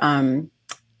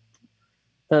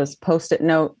those Post-it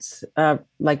notes,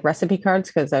 like recipe cards,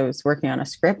 because I was working on a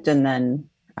script, and then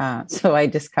so I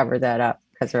just covered that up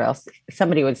because or else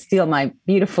somebody would steal my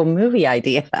beautiful movie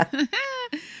idea.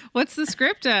 What's the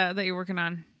script that you're working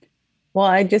on? Well,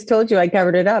 I just told you I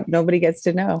covered it up. Nobody gets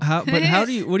to know. How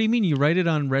do you? What do you mean? You write it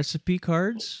on recipe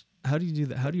cards? How do you do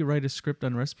that? How do you write a script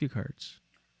on recipe cards?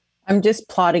 I'm just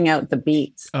plotting out the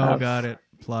beats. Oh, got it.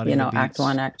 Plotting. The beats. Act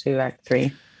 1, Act 2, Act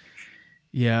 3.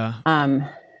 Yeah.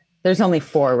 There's only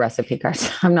 4 recipe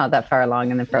cards. I'm not that far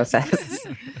along in the process.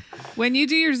 When you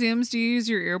do your Zooms, do you use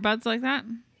your earbuds like that?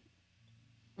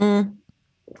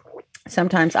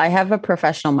 Sometimes I have a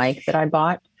professional mic that I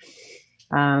bought.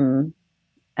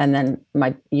 And then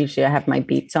usually I have my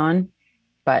Beats on,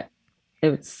 but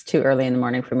it's too early in the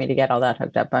morning for me to get all that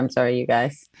hooked up. I'm sorry, you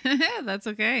guys. That's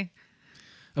okay.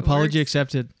 Apology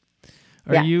accepted.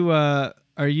 Are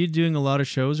you doing a lot of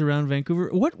shows around Vancouver?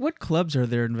 What clubs are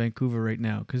there in Vancouver right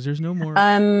now? Because there's no more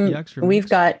Yucks or We've Mix.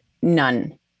 got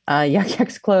none.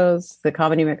 Yucks closed. The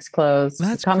Comedy Mix closed.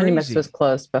 That's the Comedy Mix crazy. was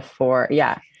closed before.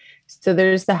 Yeah. So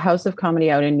there's the House of Comedy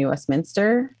out in New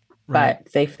Westminster. Right.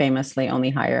 But they famously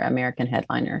only hire American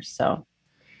headliners. So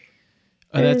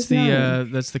that's none.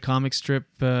 the comic strip.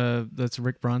 That's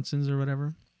Rick Bronson's or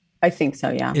whatever. I think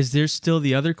so. Yeah. Is there still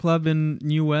the other club in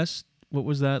New West? What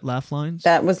was that? Laugh Lines?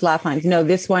 That was Laugh Lines. No,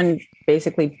 this one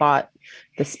basically bought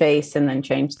the space and then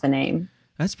changed the name.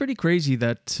 That's pretty crazy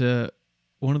that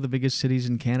one of the biggest cities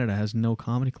in Canada has no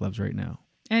comedy clubs right now.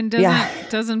 And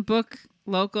doesn't book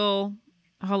local,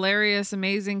 hilarious,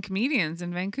 amazing comedians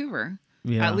in Vancouver.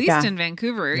 Yeah. At least in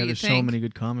Vancouver, Yeah, you there's think. so many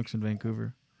good comics in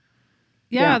Vancouver.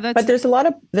 Yeah, but there's a lot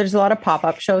of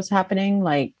pop-up shows happening.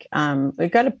 Like we've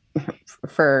got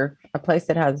for a place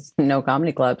that has no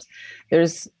comedy clubs,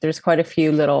 there's quite a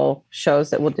few little shows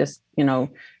that will just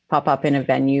pop up in a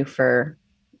venue for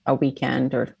a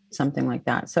weekend or something like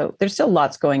that. So there's still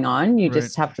lots going on. You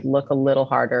just have to look a little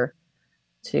harder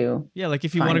to like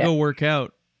if you want to go work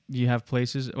out, you have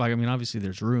places. Like, I mean, obviously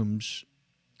there's rooms.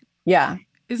 Yeah.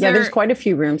 There's quite a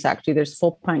few rooms actually. There's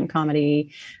Full Pint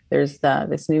Comedy. There's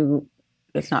this new,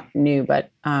 it's not new, but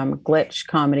Glitch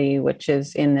Comedy, which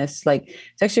is in this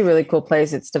it's actually a really cool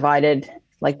place. It's divided.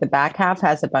 Like the back half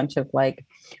has a bunch of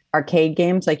arcade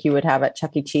games like you would have at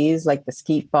Chuck E. Cheese, like the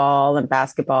skeet ball and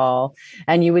basketball.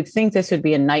 And you would think this would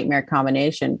be a nightmare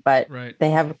combination, but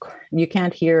you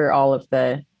can't hear all of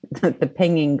the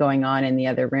pinging going on in the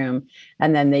other room.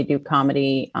 And then they do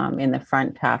comedy in the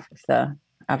front half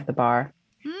of the bar.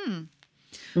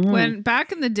 When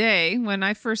back in the day when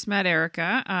I first met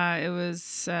Erica, it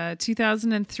was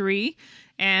 2003,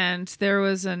 and there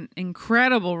was an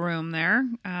incredible room there,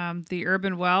 the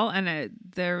Urban Well, and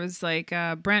there was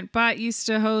Brent Butt used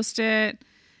to host it,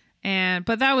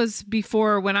 but that was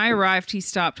before when I arrived. He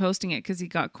stopped hosting it because he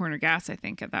got corner gas, I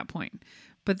think, at that point.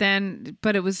 but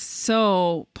it was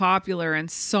so popular and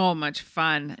so much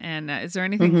fun. And is there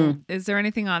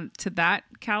anything on to that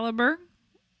caliber?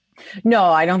 No,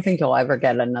 I don't think you'll ever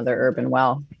get another Urban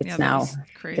Well. It's now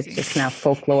crazy. It's just now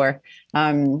folklore.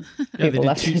 People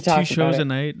love to talk two shows about a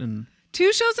night and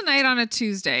 2 shows a night on a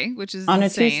Tuesday, which is on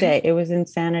insane. a Tuesday. It was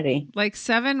insanity. Like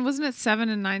 7, wasn't it 7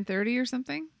 and 9:30 or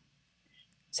something?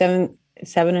 7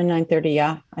 and 9:30.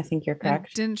 Yeah, I think you're correct.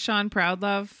 And didn't Sean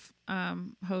Proudlove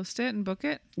host it and book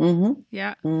it? Mm-hmm.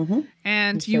 Yeah. Mm-hmm.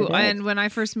 And and when I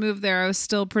first moved there, I was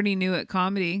still pretty new at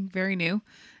comedy, very new.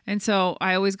 And so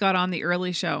I always got on the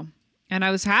early show, and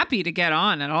I was happy to get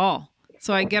on at all.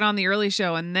 So I get on the early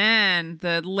show, and then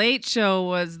the late show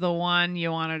was the one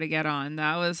you wanted to get on.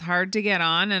 That was hard to get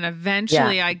on, and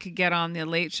eventually I could get on the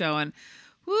late show, and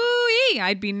woo-ee,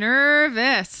 I'd be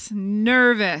nervous,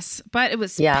 but it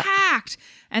was packed.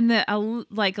 And the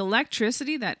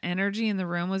electricity, that energy in the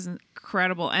room was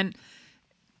incredible. And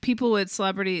people would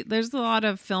there's a lot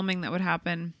of filming that would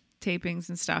happen, tapings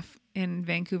and stuff in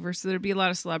Vancouver. So there'd be a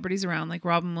lot of celebrities around, like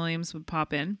Robin Williams would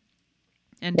pop in.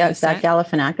 And Zach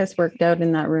Galifianakis worked out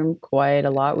in that room quite a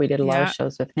lot. We did a lot of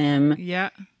shows with him. Yeah.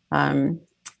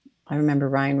 I remember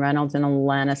Ryan Reynolds and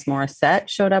Alanis Morissette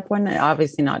showed up one night.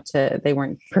 Obviously they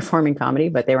weren't performing comedy,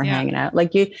 but they were hanging out.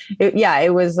 Like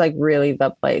it was like really the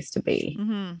place to be.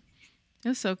 Mm-hmm. It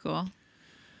was so cool.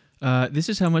 This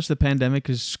is how much the pandemic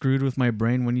has screwed with my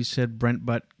brain. When you said Brent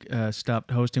Butt stopped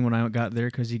hosting when I got there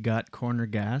because he got corner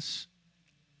gas,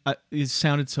 it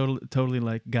sounded totally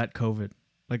like got COVID.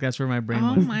 Like that's where my brain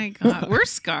went. Oh my God. We're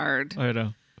scarred. I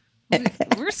know.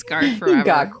 We're scarred forever. He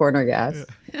got corner gas.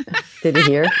 Yeah. Did you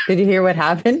hear? Did you hear what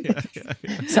happened?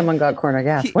 Yeah. Someone got corner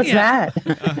gas. What's that?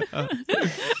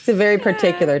 It's a very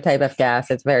particular type of gas.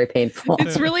 It's very painful.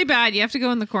 It's really bad. You have to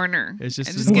go in the corner. It's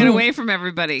just get away from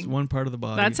everybody. It's one part of the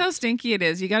body. That's how stinky it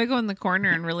is. You got to go in the corner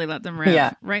and really let them rip.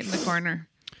 Yeah. Right in the corner.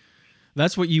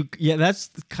 That's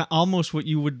almost what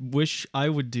you would wish I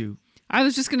would do. I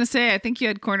was just going to say, I think you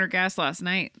had corner gas last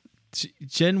night.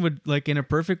 Jen would, like, in a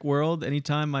perfect world,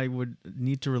 anytime I would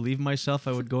need to relieve myself,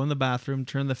 I would go in the bathroom,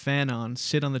 turn the fan on,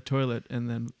 sit on the toilet, and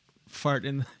then fart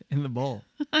in the bowl.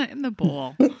 In the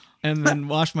bowl. And then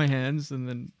wash my hands, and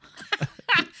then...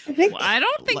 I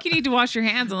don't think you need to wash your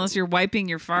hands unless you're wiping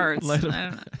your farts. Light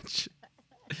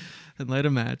a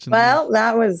match. Well,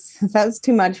 that was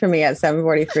too much for me at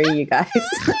 7:43, you guys.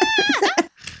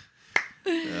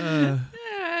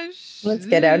 Let's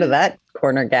get out of that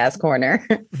gas corner.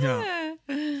 Yeah.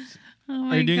 Oh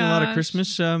Are you doing a lot of Christmas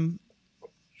shows?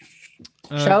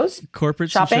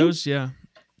 Corporate shows? Yeah.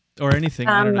 Or anything.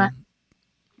 I don't know.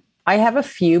 I have a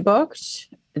few booked,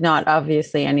 not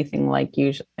obviously anything like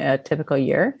a typical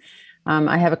year.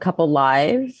 I have a couple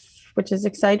live, which is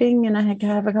exciting, and I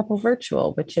have a couple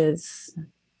virtual, which is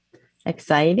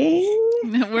exciting.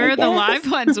 Where are the live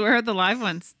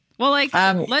ones? Well, like,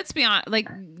 let's be honest, like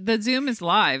the Zoom is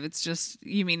live. It's just,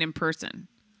 you mean in person?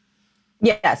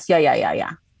 Yes.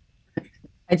 Yeah.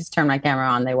 I just turned my camera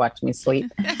on. They watch me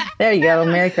sleep. There you go.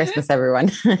 Merry Christmas,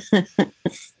 everyone.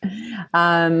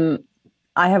 I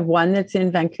have one that's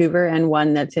in Vancouver and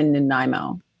one that's in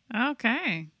Nanaimo.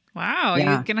 Okay. Wow.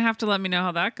 Yeah. You're going to have to let me know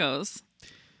how that goes.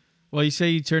 Well, you say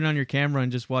you turn on your camera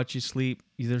and just watch you sleep.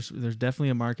 There's definitely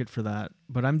a market for that.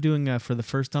 But I'm doing, for the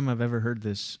first time I've ever heard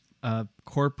this,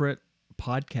 corporate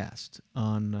podcast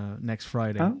on next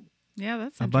Friday. Oh, yeah,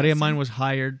 that's a buddy of mine was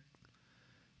hired.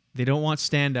 They don't want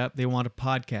stand up; they want a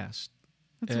podcast.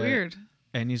 That's weird.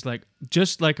 And he's like,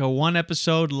 just like a one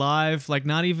episode live, like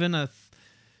not even a.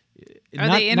 Are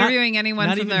they interviewing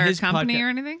anyone from their company or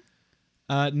anything?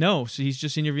 No, so he's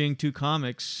just interviewing 2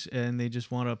 comics, and they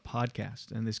just want a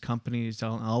podcast. And this company is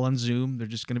all on Zoom. They're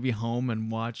just going to be home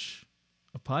and watch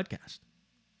a podcast.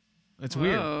 It's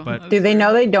weird, but do they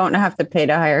know they don't have to pay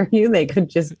to hire you? They could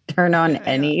just turn on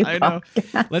any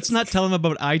podcast. Let's not tell them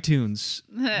about iTunes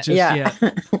just yet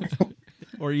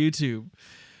or YouTube.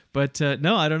 But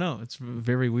no, I don't know. It's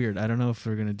very weird. I don't know if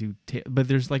we're gonna do, but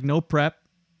there's like no prep.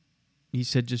 He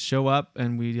said just show up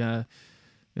and we,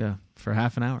 for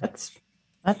half an hour.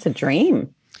 That's a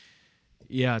dream.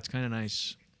 Yeah, it's kind of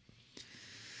nice.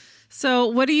 So,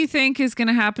 what do you think is going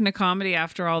to happen to comedy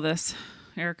after all this,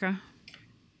 Erica?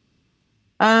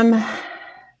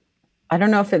 I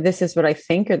don't know if this is what I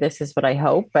think or this is what I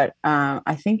hope, but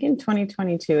I think in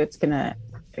 2022, it's going to,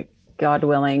 God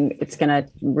willing, it's going to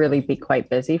really be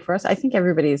quite busy for us. I think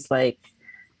everybody's like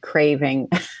craving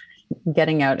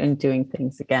getting out and doing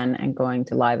things again and going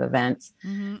to live events.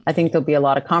 Mm-hmm. I think there'll be a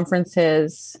lot of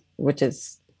conferences, which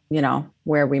is,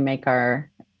 where we make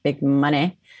our big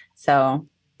money. So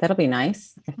that'll be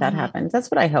nice if that happens.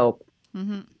 That's what I hope.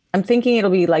 Mm-hmm. I'm thinking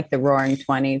it'll be like the Roaring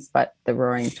 20s, but the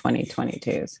Roaring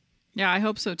 2022s. Yeah, I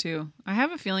hope so too. I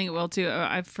have a feeling it will too.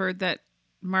 I've heard that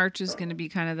March is going to be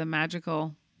kind of the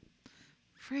magical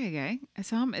frig, eh? I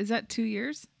saw him. Is that 2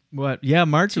 years? What? Yeah,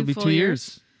 March will be full 2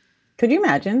 years. Could you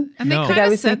imagine? And No. they kind I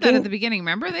of was said that thinking- at the beginning.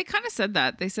 Remember? They kind of said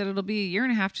that. They said it'll be a year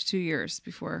and a half to 2 years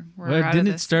before we're Well, out didn't of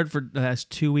it this. start for the last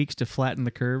 2 weeks to flatten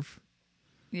the curve?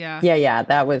 Yeah. Yeah.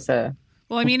 That was a.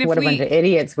 Well, I mean, if what a bunch of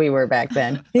idiots we were back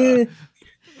then.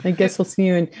 I guess we'll see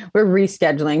you in. We're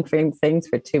rescheduling things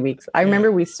for 2 weeks. I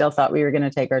remember we still thought we were going to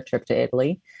take our trip to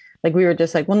Italy. Like we were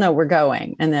just like, well, no, we're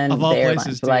going. And then Of all the places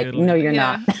airlines to were like, Italy. no, you're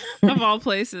Yeah. not. Of all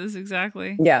places,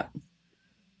 exactly. Yeah.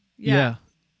 Yeah.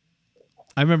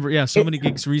 I remember, so many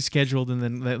gigs rescheduled, and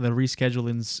then the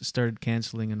reschedulings started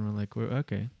canceling, and we're like,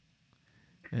 okay.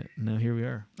 Now here we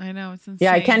are. I know, it's insane.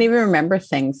 Yeah, I can't even remember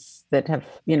things that have,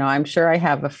 I'm sure I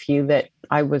have a few that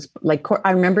I was like,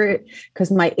 I remember it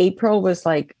because my April was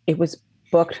like, it was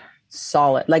booked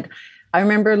solid. Like, I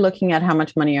remember looking at how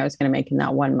much money I was going to make in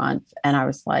that 1 month. And I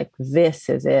was like, this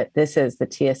is it. This is the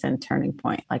TSN turning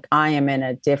point. Like, I am in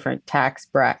a different tax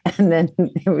bracket. And then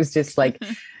it was just like,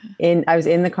 I was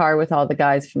in the car with all the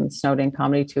guys from the Snowden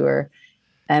Comedy Tour,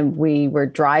 and we were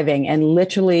driving, and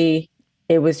literally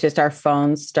it was just our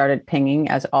phones started pinging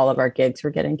as all of our gigs were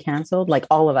getting canceled. Like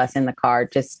all of us in the car,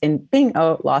 just in bing,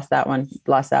 oh, lost that one.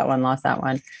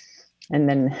 And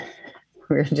then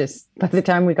we were just, by the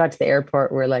time we got to the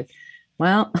airport, we're like,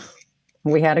 well,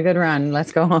 we had a good run.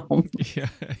 Let's go home.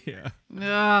 Yeah.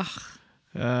 Ugh.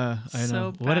 I know.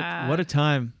 So bad. What a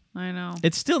time. I know.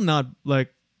 It's still not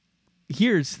like,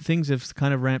 here's things have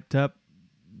kind of ramped up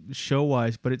show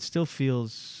wise, but it still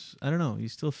feels, I don't know. You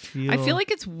still feel. I feel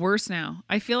like it's worse now.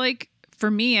 I feel like, for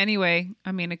me anyway,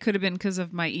 I mean, it could have been because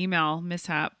of my email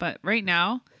mishap, but right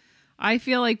now, I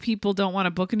feel like people don't want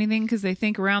to book anything because they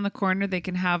think around the corner they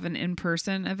can have an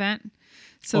in-person event.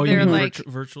 So they're like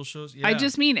virtual shows. Yeah. I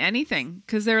just mean anything,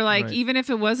 because they're like, Right. even if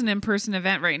it was an in-person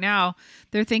event right now,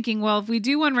 they're thinking, well, if we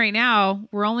do one right now,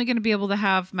 we're only going to be able to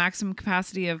have maximum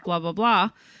capacity of blah, blah, blah.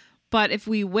 But if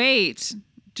we wait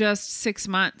just 6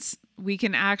 months, we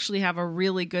can actually have a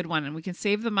really good one, and we can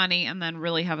save the money and then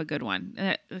really have a good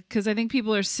one. Because I think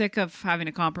people are sick of having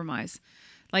to compromise.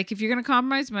 Like, if you're going to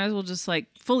compromise, might as well just like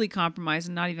fully compromise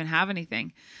and not even have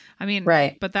anything. I mean,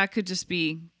 right. But that could just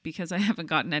be because I haven't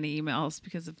gotten any emails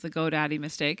because of the GoDaddy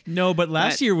mistake. No, but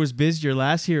last year was busier.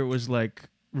 Last year it was like,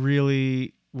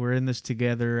 really, we're in this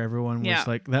together. Everyone was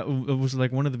like, that. It was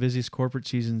like one of the busiest corporate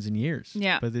seasons in years.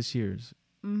 Yeah. But this year's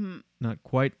not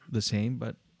quite the same,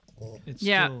 but it's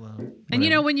yeah. still.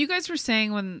 And when you guys were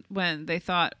saying when they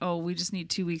thought, oh, we just need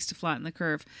 2 weeks to flatten the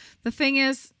curve. The thing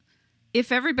is,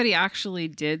 if everybody actually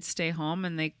did stay home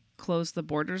and they closed the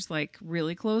borders, like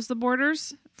really closed the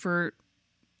borders for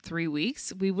 3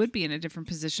 weeks, we would be in a different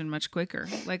position much quicker.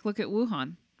 Like, look at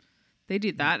Wuhan. They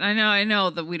did that. I know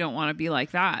that we don't want to be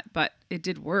like that, but it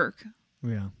did work.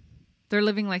 Yeah. They're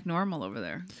living like normal over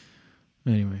there.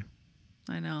 Anyway.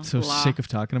 I know. So Blah. sick of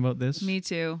talking about this. Me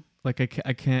too. Like,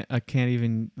 I can't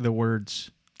even the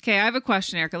words. Okay, I have a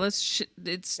question, Erica.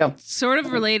 It's sort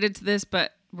of related to this,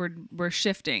 but we're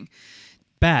shifting.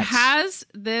 Bats. Has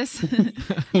this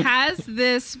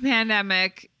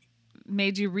pandemic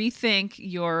made you rethink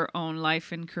your own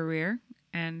life and career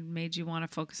and made you want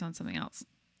to focus on something else?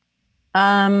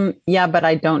 Yeah, but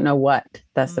I don't know what.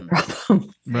 That's the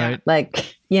problem. Right.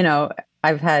 Like,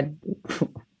 I've had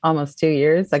almost 2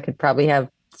 years. I could probably have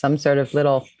some sort of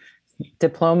little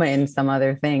diploma in some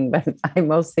other thing, but I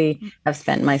mostly have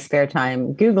spent my spare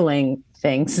time Googling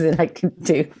things that I could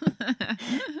do.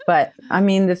 But I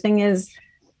mean, the thing is,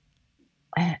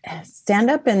 stand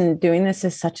up and doing this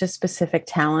is such a specific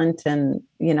talent. And,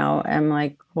 I'm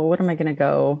like, well, what am I going to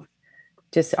go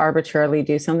just arbitrarily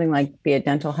do something like be a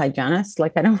dental hygienist?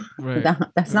 Like, I don't,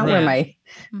 that's not where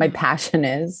my passion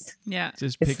is. Yeah.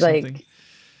 Just it's pick like, something.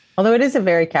 Although it is a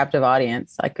very captive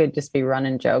audience, I could just be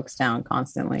running jokes down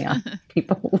constantly on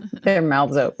people with their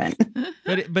mouths open.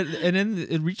 But then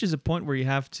it reaches a point where you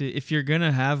have to, if you're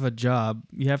gonna have a job,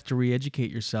 you have to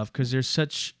re-educate yourself, because there's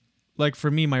such, like,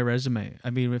 for me, my resume. I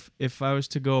mean, if I was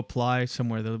to go apply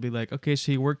somewhere, they'll be like, okay,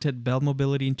 so you worked at Bell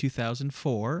Mobility in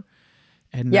 2004,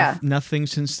 and nothing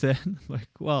since then. Like,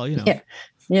 well,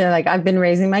 Yeah, like I've been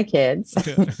raising my kids.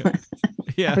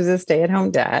 Yeah. I was a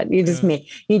stay-at-home dad. You just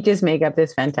make up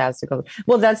this fantastical.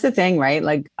 Well, that's the thing, right?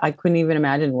 Like, I couldn't even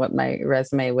imagine what my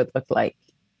resume would look like.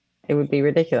 It would be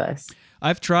ridiculous.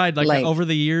 I've tried, like over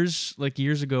the years, like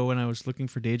years ago when I was looking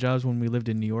for day jobs when we lived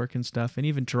in New York and stuff, and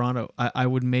even Toronto, I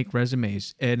would make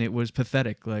resumes, and it was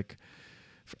pathetic. Like,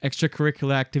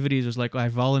 extracurricular activities was like, I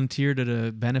volunteered at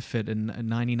a benefit in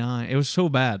 '99. It was so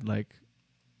bad. Like,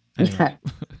 Anyway. Yeah.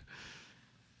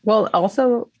 Well,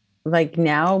 also, like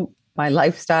now my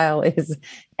lifestyle is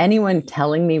anyone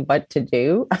telling me what to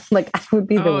do. Like I would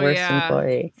be the worst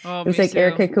employee. Oh, it was me like, too.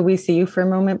 Erica, could we see you for a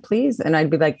moment, please? And I'd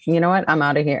be like, you know what? I'm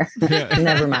out of here.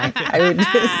 Never mind. I would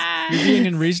just. You're being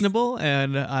unreasonable,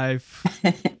 and I've.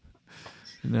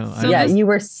 No. Yeah, you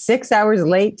were 6 hours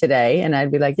late today, and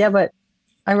I'd be like, yeah, but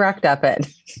I rocked up at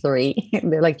 3.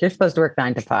 They're like, you're supposed to work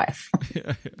 9 to 5.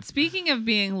 Speaking of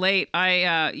being late,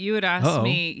 you had asked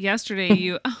me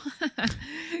yesterday.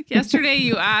 Yesterday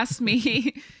you asked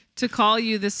me to call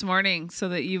you this morning so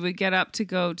that you would get up to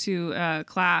go to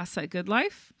class at Good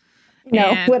Life.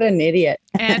 No, what an idiot.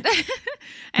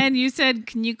 And you said,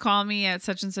 can you call me at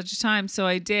such and such a time? So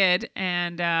I did,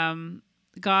 and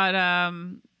got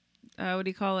what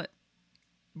do you call it?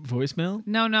 Voicemail?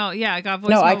 No, yeah, I got voicemail.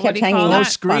 No, I kept hanging up.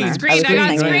 Screen. Screen. I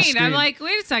got Screen. screen. I'm like,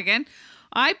 wait a second.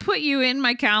 I put you in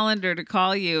my calendar to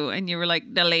call you, and you were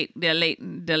like, delete.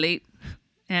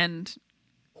 And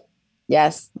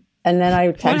yes. And then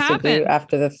I texted you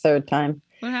after the 3rd time.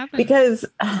 What happened? Because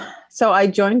so I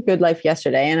joined Good Life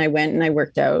yesterday, and I went and I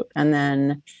worked out, and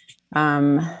then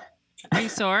Are you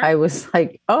sore? I was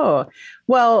like, oh,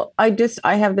 well, I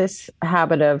have this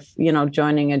habit of,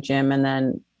 joining a gym and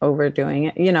then overdoing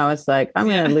it. It's like, I'm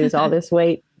going to lose all this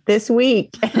weight this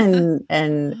week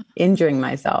and injuring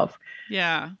myself.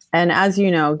 Yeah. And as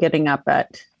you know, getting up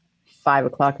at 5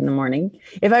 o'clock in the morning,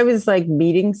 if I was like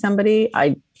meeting somebody,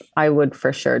 I would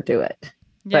for sure do it.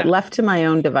 Yeah. But left to my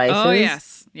own devices. Oh,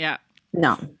 yes. Yeah.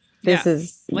 No, this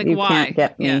is, like, you why? can't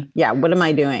get me. Yeah. What am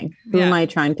I doing? Who am I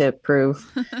trying to prove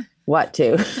what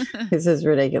to? This is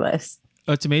ridiculous.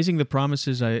 It's amazing the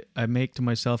promises I make to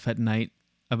myself at night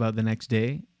about the next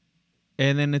day.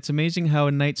 And then it's amazing how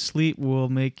a night's sleep will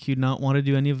make you not want to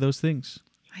do any of those things.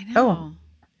 I know. Oh.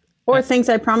 Or things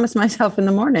I promised myself in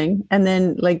the morning. And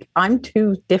then like, I'm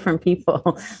 2 different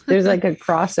people. There's like a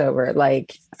crossover.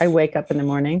 Like I wake up in the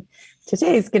morning,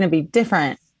 today is going to be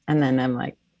different. And then I'm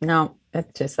like, no,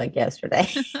 it's just like yesterday.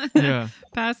 Yeah.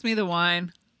 Pass me the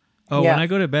wine. Oh, when I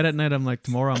go to bed at night, I'm like,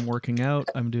 tomorrow I'm working out.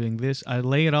 I'm doing this. I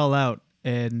lay it all out,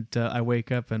 and I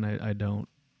wake up and I don't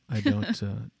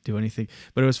do anything.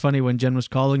 But it was funny when Jen was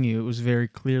calling you. It was very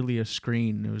clearly a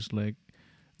screen. It was like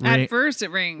at first it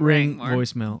rang more.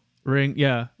 Voicemail. Ring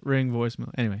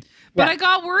voicemail. Anyway. But I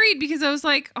got worried because I was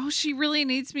like, oh, she really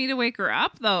needs me to wake her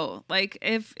up though. Like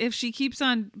if she keeps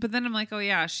on, but then I'm like, oh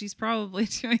yeah, she's probably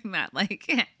doing that.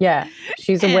 Like, yeah,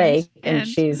 she's awake and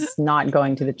she's not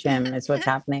going to the gym is what's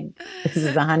happening. This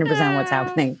is 100% what's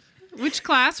happening. Which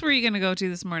class were you going to go to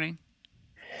this morning?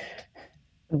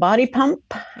 Body pump.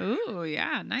 Ooh,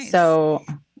 yeah. Nice. So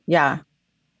yeah,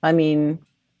 I mean,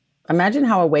 imagine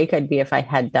how awake I'd be if I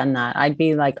had done that. I'd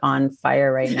be like on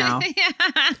fire right now.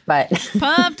 But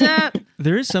pumped up.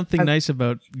 There is something nice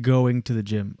about going to the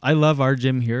gym. I love our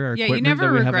gym here. Our equipment you never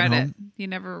that we regret have at it. home. You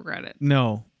never regret it.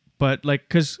 No, but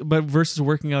but versus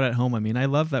working out at home. I mean, I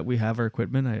love that we have our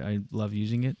equipment. I love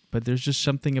using it. But there's just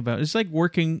something about it's like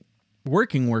working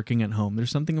at home.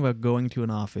 There's something about going to an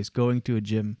office, going to a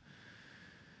gym.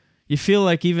 You feel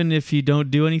like even if you don't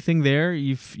do anything there,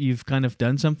 you've kind of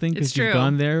done something because you've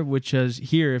gone there. Which is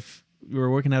here, if you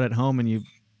were working out at home and you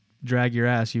drag your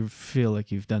ass, you feel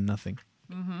like you've done nothing.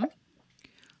 Mm-hmm.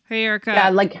 Hey, Erica.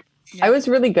 Yeah, I was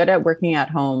really good at working at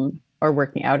home or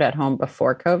working out at home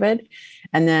before COVID,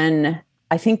 and then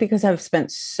I think because I've spent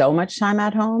so much time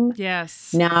at home.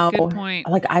 Yes. Now, good point.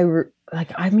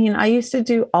 I mean, I used to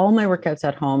do all my workouts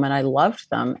at home, and I loved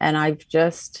them, and I've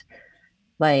just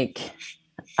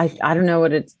I don't know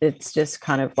what it's just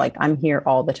kind of like I'm here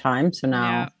all the time. So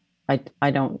now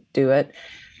I don't do it.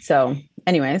 So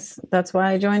anyways, that's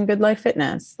why I joined Good Life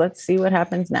Fitness. Let's see what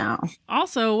happens now.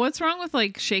 Also, what's wrong with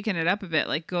like shaking it up a bit?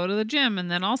 Like go to the gym and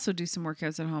then also do some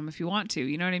workouts at home if you want to.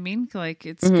 You know what I mean? Like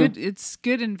it's good. It's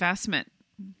good investment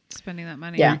spending that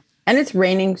money. Yeah. And it's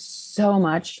raining so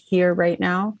much here right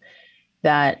now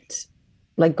that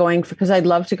like because I'd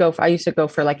love to go. I used to go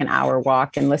for like an hour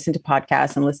walk and listen to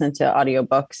podcasts and listen to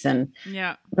audiobooks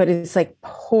but it's like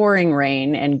pouring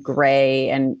rain and gray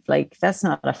and like, that's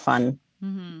not a fun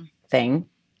thing.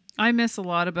 I miss a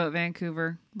lot about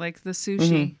Vancouver, like the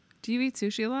sushi. Do you eat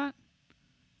sushi a lot?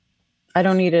 I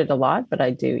don't eat it a lot, but I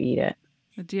do eat it.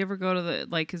 Do you ever go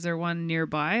to is there one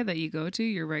nearby that you go to,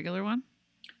 your regular one?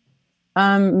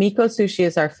 Miko Sushi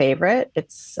is our favorite.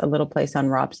 It's a little place on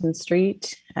Robson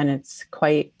Street, and it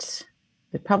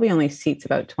probably only seats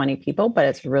about 20 people, but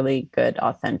it's really good,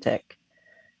 authentic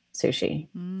sushi.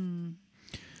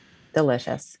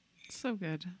 Delicious. So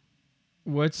good.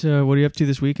 What are you up to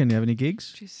this weekend? Do you have any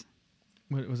gigs? Jeez.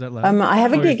 What was that last? I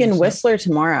have a gig in Whistler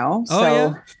tomorrow.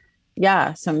 So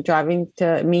Yeah, so I'm driving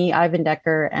to me, Ivan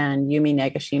Decker, and Yumi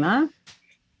Nagashima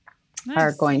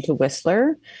are going to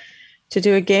Whistler to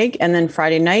do a gig. And then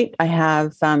Friday night, I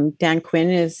have Dan Quinn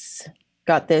is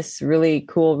got this really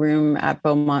cool room at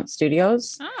Beaumont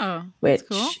Studios. Oh, which,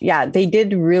 cool. Yeah, they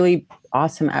did really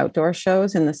awesome outdoor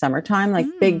shows in the summertime, like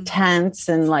big tents,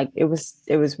 and like it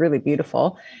was really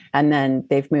beautiful. And then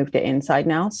they've moved it inside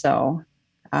now. So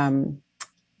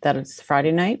that is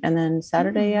Friday night. And then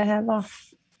Saturday I have off.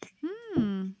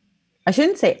 I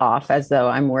shouldn't say off as though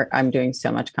I'm doing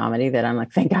so much comedy that I'm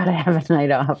like, thank God I have a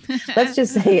night off. Let's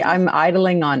just say I'm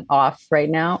idling on off right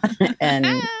now. And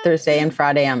Thursday and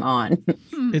Friday I'm on.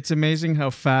 It's amazing how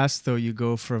fast though you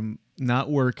go from not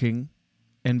working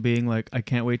and being like, I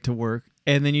can't wait to work.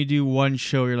 And then you do one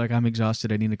show, you're like, I'm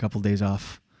exhausted. I need a couple days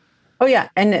off. Oh yeah.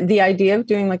 And the idea of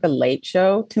doing like a late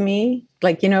show to me,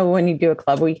 like, you know, when you do a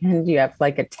club weekend, you have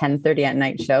like a 10:30 at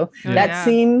night show. That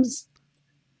seems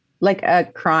like a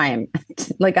crime.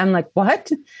 Like, I'm like,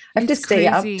 what? I have to stay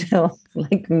up till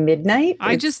like midnight.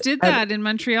 I just did that in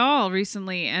Montreal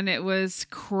recently, and it was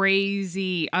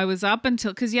crazy. I was up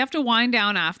until, because you have to wind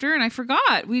down after, and I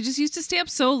forgot. We just used to stay up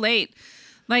so late.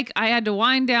 Like, I had to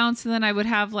wind down, so then I would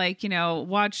have, like, you know,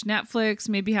 watch Netflix,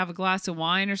 maybe have a glass of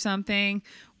wine or something,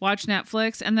 watch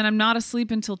Netflix, and then I'm not asleep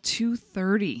until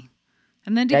 2:30.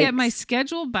 And then to get my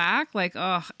schedule back, like,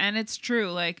 oh, and it's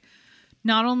true, like,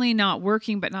 not only not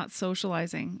working, but not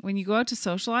socializing. When you go out to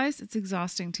socialize, it's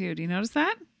exhausting too. Do you notice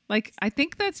that? Like, I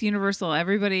think that's universal.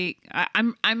 Everybody,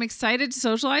 I'm excited to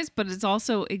socialize, but it's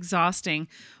also exhausting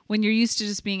when you're used to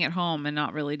just being at home and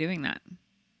not really doing that.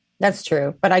 That's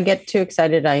true. But I get too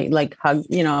excited. I like hug,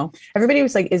 you know, everybody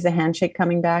was like, is the handshake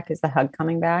coming back? Is the hug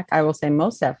coming back? I will say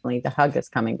most definitely the hug is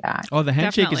coming back. Oh, the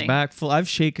handshake is back. Full. I've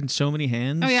shaken so many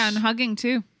hands. Oh yeah. And hugging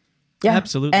too. Yeah,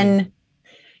 absolutely. And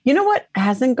you know what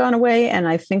hasn't gone away? And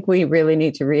I think we really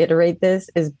need to reiterate this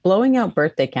is blowing out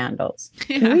birthday candles.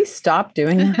 Yeah. Can we stop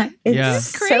doing that?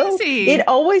 It's crazy. It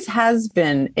always has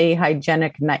been a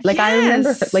hygienic night. Like I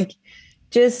remember like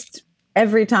just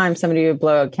every time somebody would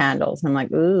blow out candles, I'm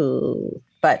like, ooh,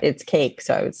 but it's cake.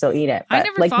 So I would still eat it. But I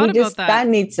never thought about that. That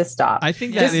needs to stop. I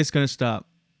think that is going to stop.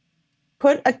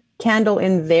 Put a candle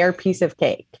in their piece of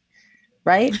cake,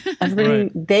 right?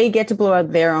 Everybody, they get to blow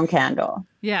out their own candle.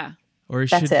 Yeah. Or you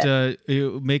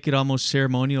should make it almost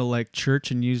ceremonial like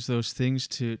church and use those things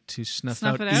to snuff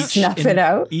out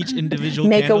each individual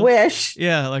Make candle. A wish.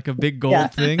 Yeah, like a big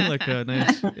gold thing, like a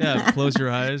nice, close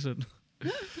your eyes. And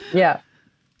yeah,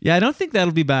 I don't think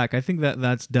that'll be back. I think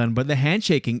that's done. But the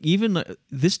handshaking, even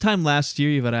this time last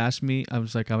year, you had asked me, I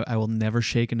was like, I will never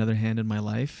shake another hand in my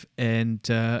life. And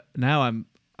now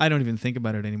I don't even think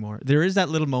about it anymore. There is that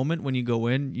little moment when you go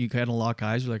in, you kind of lock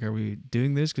eyes. You're like, are we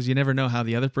doing this? Because you never know how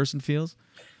the other person feels.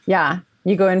 Yeah.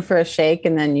 You go in for a shake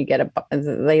and then you get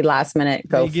the last minute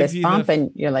fist bump and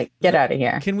you're like, get out of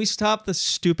here. Can we stop the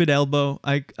stupid elbow?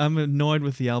 I'm annoyed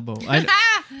with the elbow. I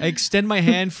extend my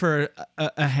hand for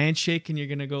a handshake and you're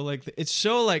going to go like, it's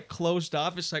so like closed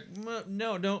off. It's like,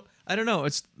 no, don't. I don't know.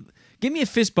 Give me a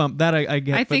fist bump. That I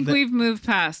get. I think we've moved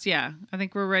past. Yeah. I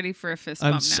think we're ready for a fist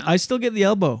bump now. I still get the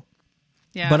elbow.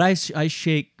 Yeah. But I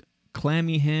shake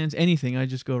clammy hands, anything. I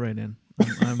just go right in.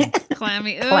 I'm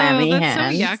clammy. Oh, clammy that's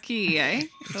hands. so yucky, eh?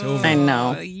 It's over. I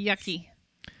know. Yucky.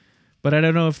 But I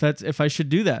don't know if I should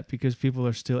do that because people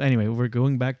are still. Anyway, we're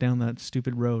going back down that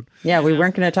stupid road. Yeah, we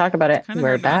weren't going to talk about it. Kinda We're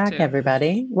hard not back, to.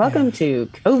 everybody. Welcome to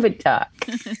COVID Talk.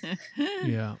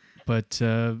 Yeah, but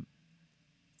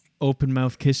open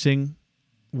mouth kissing,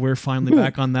 we're finally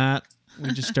back on that.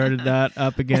 We just started that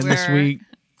up again this week.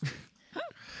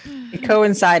 It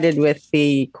coincided with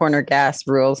the corner gas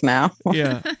rules now.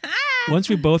 Yeah. Once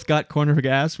we both got corner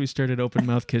gas, we started open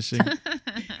mouth kissing.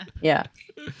 Yeah.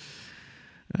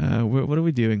 What are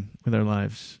we doing with our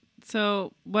lives?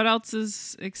 So what else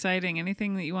is exciting?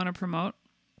 Anything that you want to promote?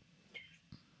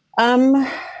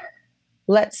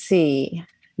 Let's see.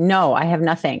 No, I have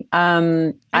nothing.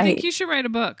 I think you should write a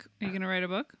book. Are you going to write a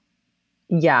book?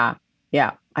 Yeah.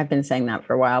 I've been saying that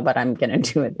for a while, but I'm going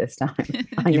to do it this time.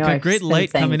 You've got great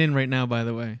light coming in right now, by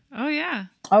the way. Oh yeah.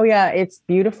 Oh yeah. It's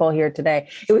beautiful here today.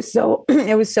 It was so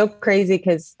crazy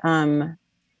because, so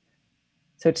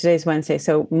today's Wednesday.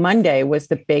 So Monday was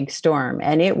the big storm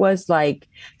and it was like,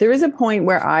 there was a point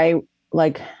where I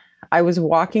was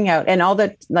walking out and all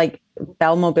the like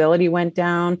Bell Mobility went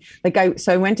down.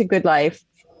 So I went to Good Life.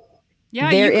 Yeah,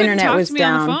 their you couldn't internet talk was to me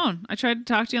down. on the phone. I tried to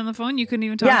talk to you on the phone. You couldn't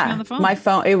even talk to me on the phone. My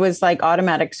phone, it was like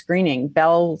automatic screening.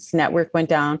 Bell's network went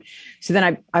down. So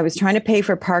then I was trying to pay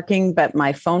for parking, but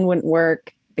my phone wouldn't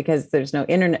work because there's no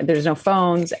internet, there's no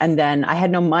phones. And then I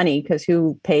had no money because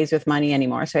who pays with money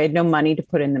anymore? So I had no money to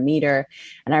put in the meter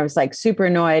and I was like super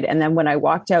annoyed. And then when I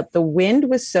walked out, the wind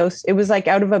was it was like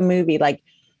out of a movie, like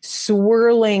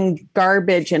swirling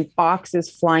garbage and boxes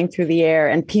flying through the air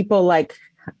and people like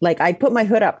I put my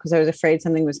hood up because I was afraid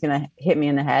something was going to hit me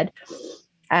in the head.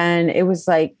 And it was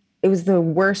the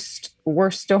worst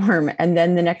storm. And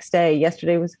then the next day,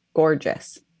 yesterday was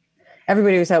gorgeous.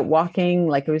 Everybody was out walking.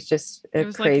 Like it was just it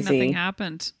was crazy. Like nothing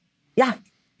happened. Yeah.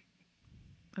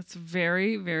 That's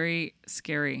very, very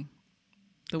scary.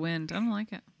 The wind. I don't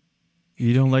like it.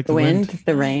 You don't like the wind?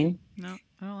 The rain? No,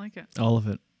 I don't like it. All of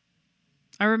it.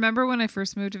 I remember when I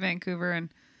first moved to Vancouver and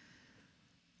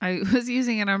I was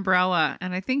using an umbrella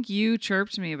and I think you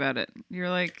chirped me about it. You're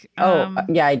like,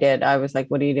 yeah, I did. I was like,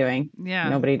 what are you doing? Yeah.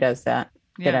 Nobody does that.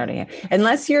 Get out of here.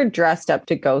 Unless you're dressed up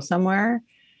to go somewhere,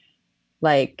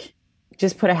 like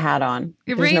just put a hat on.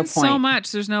 It rains so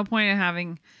much. There's no point in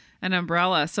having an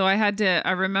umbrella. So I had to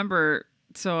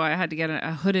get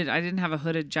a hooded, I didn't have a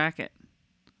hooded jacket.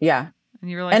 Yeah. And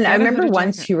you were like, and I remember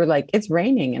once you were like, it's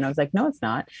raining. And I was like, no, it's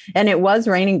not. And it was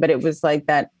raining, but it was like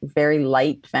that very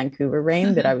light Vancouver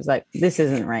rain that I was like, this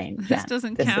isn't rain. This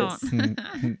doesn't count.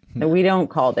 We don't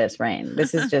call this rain.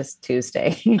 This is just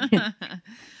Tuesday.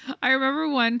 I remember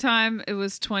one time it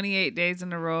was 28 days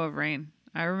in a row of rain.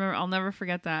 I'll never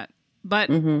forget that. But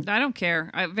I don't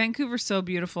care. Vancouver's so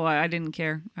beautiful. I didn't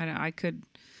care. I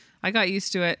got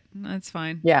used to it. That's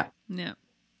fine. Yeah. Yeah.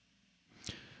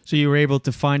 So you were able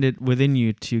to find it within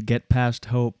you to get past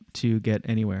hope to get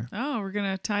anywhere. Oh, we're going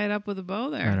to tie it up with a bow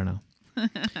there. I don't know.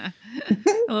 A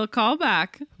little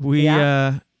callback.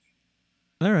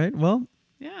 All right. Well,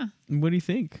 yeah. What do you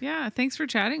think? Yeah. Thanks for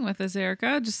chatting with us,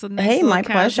 Erica. Just a nice my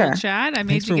casual pleasure. chat. I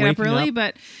made you get up early,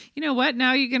 but you know what?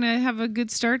 Now you're going to have a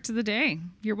good start to the day.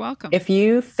 You're welcome. If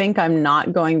you think I'm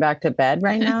not going back to bed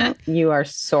right now, you are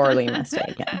sorely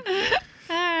mistaken.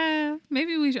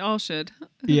 Maybe we all should.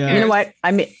 Yeah. You know what?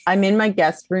 I'm in my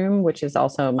guest room, which is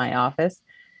also my office,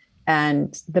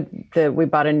 and we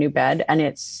bought a new bed, and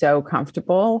it's so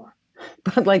comfortable.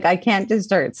 But like, I can't just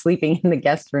start sleeping in the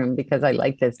guest room because I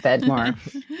like this bed more.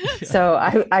 Yeah. So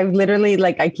I literally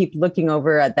I keep looking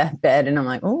over at that bed, and I'm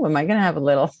like, oh, am I going to have a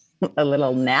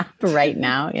little nap right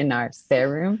now in our spare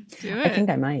room? Do it. I think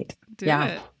I might. Do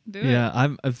it.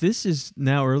 Yeah, this is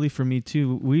now early for me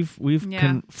too. We've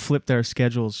flipped our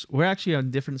schedules. We're actually on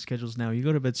different schedules now. You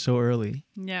go to bed so early.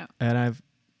 Yeah. And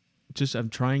I'm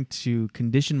trying to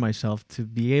condition myself to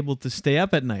be able to stay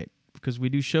up at night because we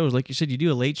do shows. Like you said, you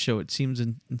do a late show. It seems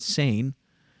insane.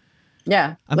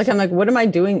 Yeah. I'm like, what am I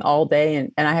doing all day?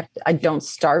 And I don't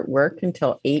start work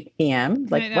until 8 p.m.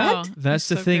 Like, what? That's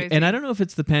the thing. Crazy. And I don't know if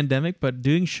it's the pandemic, but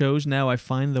doing shows now, I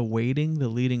find the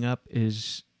leading up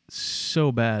is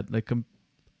so bad. Like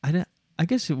I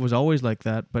guess it was always like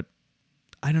that, but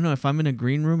I don't know, if I'm in a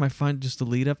green room, I find just the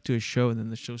lead up to a show and then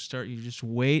the show start, you just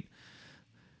wait.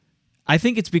 I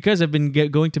think it's because I've been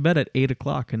going to bed at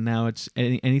 8:00 and now it's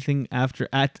anything after.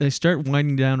 I start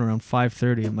winding down around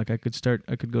 5:30. I'm like, I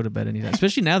could go to bed anytime,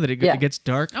 especially now that it gets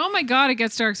dark. Oh my God, it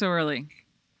gets dark so early.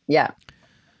 Yeah.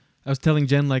 I was telling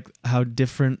Jen how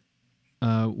different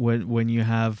when you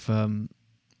have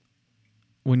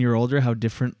when you're older, how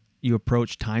different you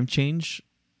approach time change.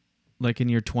 Like in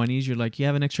your 20s, you're like, you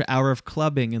have an extra hour of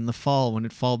clubbing in the fall when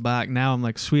it fall back. Now I'm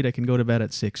like, sweet, I can go to bed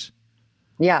at 6.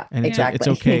 Yeah, and exactly. It's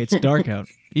okay. It's dark out.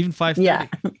 Even 5:30. Yeah.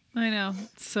 I know.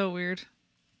 It's so weird.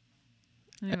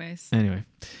 Anyway.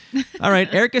 All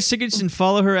right. Erica Sigurdson.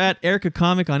 Follow her at Erica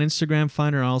Comic on Instagram.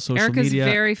 Find her on all social media.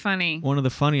 Erica's very funny. One of the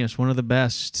funniest. One of the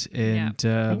best. And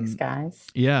thanks, guys.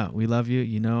 Yeah, we love you.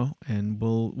 And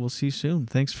we'll see you soon.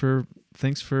 Thanks for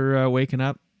waking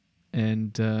up.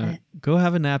 And go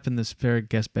have a nap in the spare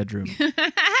guest bedroom.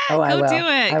 Oh, I will. Do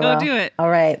it. Go do it. All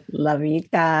right. Love you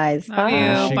guys. Love Bye.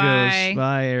 you. She Bye. goes,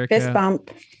 bye, Erica.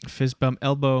 Fist bump.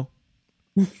 Elbow.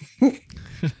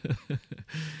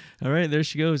 All right. There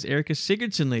she goes. Erica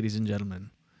Sigurdson, ladies and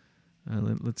gentlemen.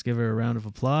 Let's give her a round of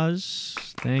applause.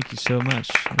 Thank you so much.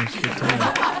 That was a good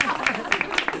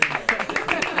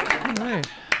time. All right.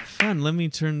 Fun. Let me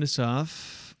turn this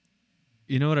off.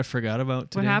 You know what I forgot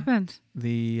about today? What happened?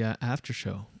 The after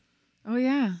show. Oh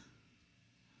yeah.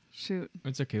 Shoot.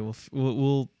 It's okay.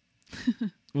 We'll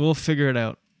we'll figure it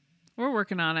out. We're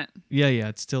working on it. Yeah.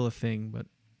 It's still a thing, but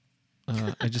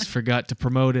I just forgot to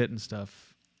promote it and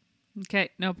stuff. Okay,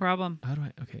 no problem. How do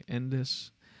I? Okay, end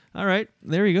this. All right,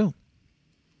 there you go.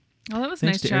 Well, that was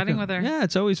Thanks nice chatting Erica. with her. Yeah,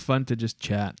 it's always fun to just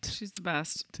chat. She's the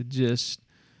best.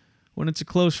 When it's a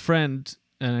close friend.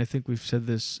 And I think we've said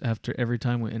this after every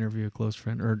time we interview a close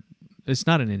friend, or it's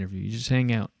not an interview. You just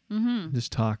hang out,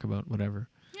 just talk about whatever.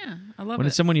 Yeah, I love when it.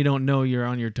 it's someone you don't know, you're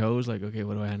on your toes. Like, okay,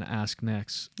 what do I ask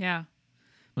next? Yeah.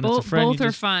 When it's a friend, both you are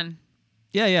just- fun.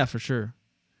 Yeah, for sure.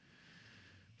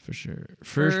 For sure.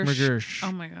 First McGirsch.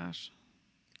 Oh my gosh.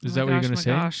 Is that what you're going to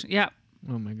say? Gosh. Yeah.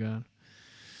 Oh my God.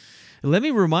 Let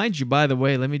me remind you, by the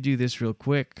way, let me do this real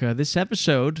quick. This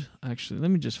episode, actually,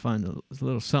 let me just find a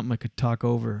little something I could talk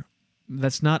over.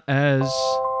 That's not as...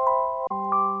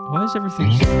 Why is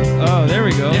everything... Oh, there we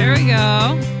go. There we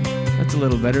go. That's a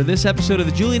little better. This episode of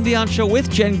the Julian Dion Show with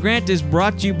Jen Grant is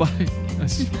brought to you by...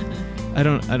 I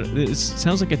don't. It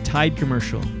sounds like a Tide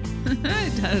commercial.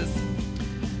 It does.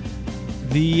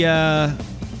 Yeah,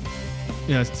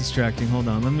 it's distracting. Hold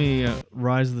on. Let me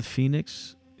Rise of the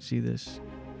Phoenix. See this?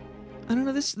 I don't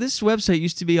know. This website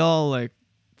used to be all like.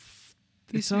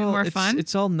 Used to be more fun.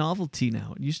 It's all novelty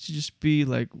now. It used to just be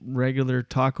like regular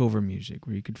talkover music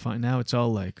where you could find. Now it's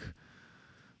all like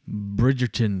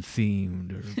Bridgerton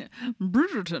themed or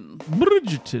Bridgerton.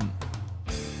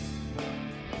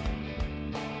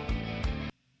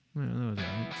 Well, that was all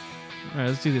right. All right,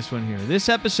 let's do this one here. This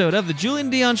episode of the Julian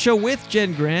Dion Show with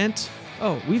Jen Grant.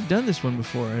 Oh, we've done this one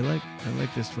before. I like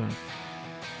this one.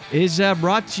 Is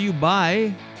brought to you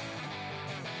by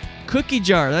Cookie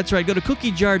Jar. That's right. Go to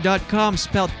cookiejar.com,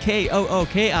 spelled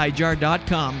Kooki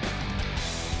jar.com,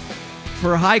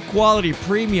 for high quality,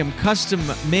 premium, custom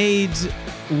made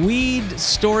weed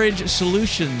storage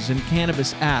solutions and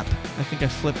cannabis app. I think I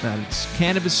flipped that. It's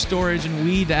cannabis storage and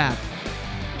weed app.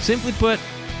 Simply put,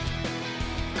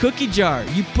 Cookie Jar.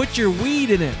 You put your weed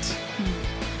in it.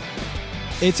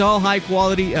 It's all high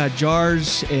quality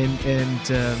jars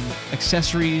and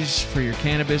accessories for your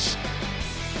cannabis. Do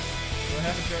I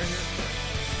have a jar here?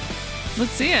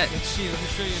 Let's see it. Let's see. Let me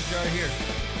show you a jar here.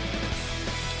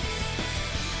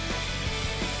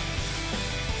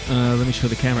 Let me show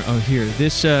the camera. Oh, here.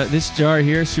 This jar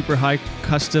here, super high,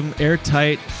 custom,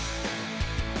 airtight,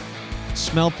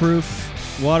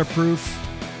 smell-proof, waterproof.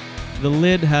 The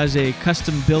lid has a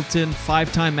custom built-in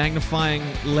 5-time magnifying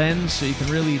lens, so you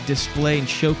can really display and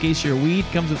showcase your weed.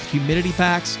 Comes with humidity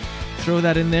packs. Throw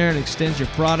that in there and extends your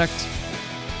product.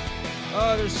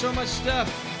 Oh, there's so much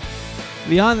stuff.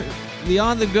 The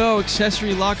on-the-go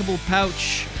accessory lockable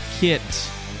pouch kit,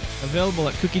 available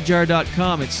at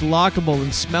cookiejar.com. It's lockable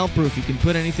and smell-proof. You can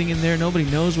put anything in there. Nobody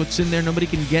knows what's in there. Nobody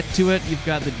can get to it. You've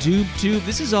got the dupe tube.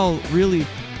 This is all really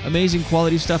amazing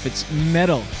quality stuff. It's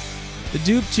metal. The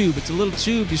dupe tube, it's a little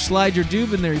tube. You slide your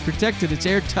dube in there, you protect it. It's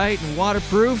airtight and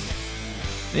waterproof.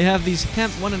 They have these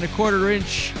hemp 1 1/4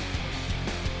 inch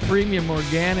premium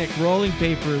organic rolling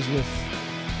papers with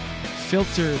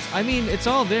filters. I mean, it's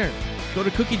all there. Go to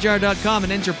cookiejar.com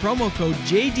and enter promo code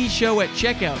JDShow at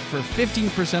checkout for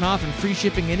 15% off and free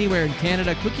shipping anywhere in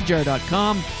Canada.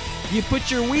 Cookiejar.com. You put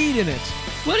your weed in it.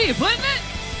 What are you putting it?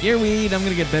 Your weed. I'm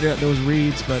going to get better at those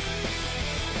reads, but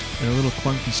they're a little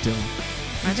clunky still.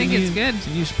 I think it's good. It's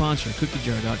a new sponsor,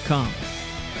 cookiejar.com.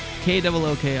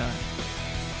 KOOKI.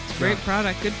 It's a great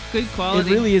product. Good quality.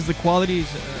 It really is. The quality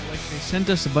is, like, they sent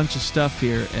us a bunch of stuff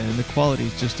here, and the quality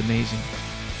is just amazing.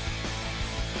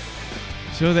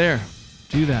 So there.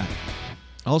 Do that.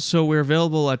 Also, we're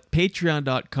available at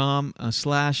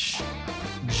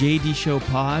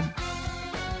patreon.com/JDShowPod.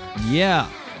 Yeah.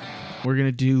 We're going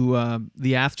to do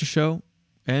the after show,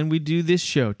 and we do this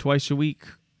show twice a week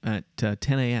at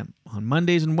 10 a.m. on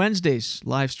Mondays and Wednesdays,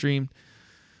 live streamed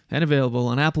and available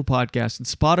on Apple Podcasts and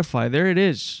Spotify. There it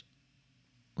is.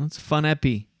 That's a fun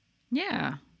epi.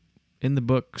 Yeah. In the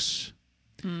books.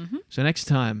 Mm-hmm. So next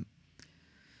time.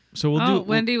 So we'll do.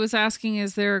 Wendy was asking,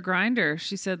 is there a grinder?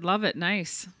 She said, love it.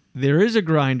 Nice. There is a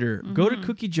grinder. Mm-hmm. Go to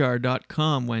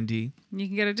cookiejar.com, Wendy. You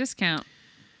can get a discount.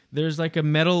 There's like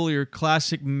your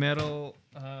classic metal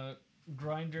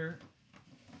grinder.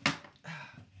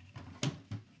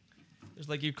 There's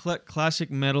like your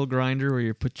classic metal grinder where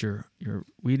you put your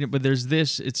weed in, but there's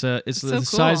this. It's the cool.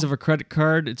 size of a credit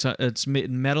card. It's made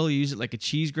in metal. You use it like a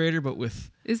cheese grater, but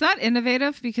with. Is that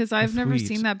innovative? Because I've never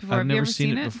seen that before. I've Have never you ever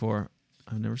seen it it before.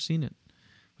 I've never seen it,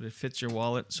 but it fits your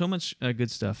wallet. So much good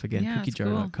stuff. Again, yeah,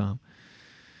 cookiejar.com.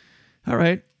 All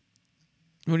right.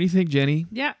 What do you think, Jenny?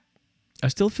 Yeah. I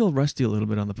still feel rusty a little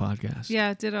bit on the podcast.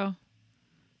 Yeah, ditto.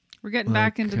 We're getting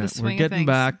back into the swing We're of getting things.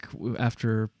 back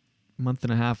after a month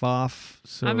and a half off.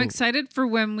 So I'm excited for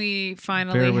when we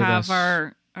finally have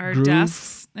our groove.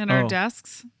 Desks and our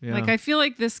desks. Yeah. Like, I feel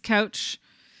like this couch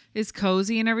is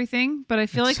cozy and everything, but I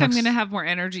feel like I'm going to have more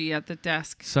energy at the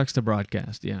desk. Sucks to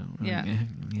broadcast, yeah. Yeah. I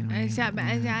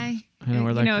know,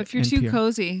 we're like if you're too NPR.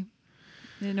 cozy,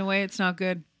 in a way, it's not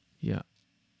good. Yeah.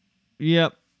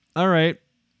 Yep. All right.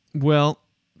 Well,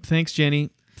 thanks, Jenny.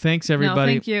 Thanks,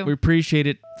 everybody. No, thank you. We appreciate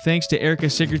it. Thanks to Erica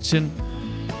Sigurdson.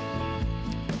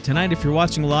 tonight, if you're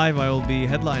watching live, I will be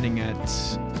headlining at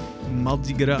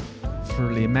Mardi Gras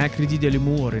for Les Mercredis de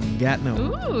l'Humour in Gatineau.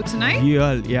 Ooh, tonight?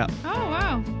 Viol, yeah. Oh,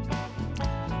 wow.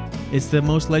 It's the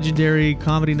most legendary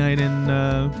comedy night in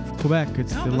Quebec.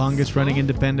 It's the longest running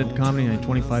independent comedy night,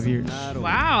 25 years.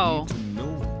 Wow.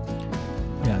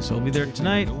 Yeah, so I'll be there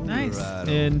tonight. Nice.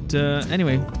 And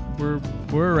anyway, we're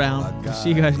around. We'll see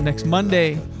you guys next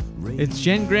Monday. It's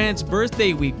Jen Grant's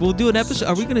birthday week. We'll do an episode.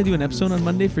 Are we going to do an episode on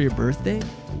Monday for your birthday?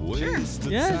 Sure.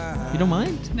 Yeah? You don't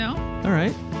mind? No. All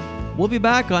right. We'll be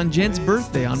back on Jen's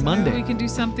birthday on Monday. We can do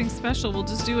something special. We'll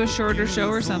just do a shorter show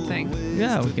or something.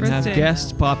 Yeah, we can have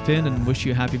guests pop in and wish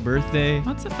you a happy birthday.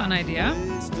 That's a fun idea.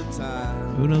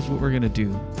 Who knows what we're going to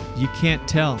do? You can't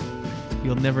tell.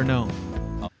 You'll never know.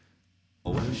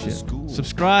 Oh, shit.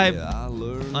 Subscribe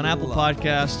on Apple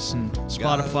Podcasts and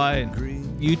Spotify and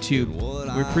YouTube.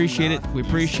 We appreciate it. We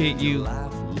appreciate you.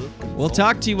 We'll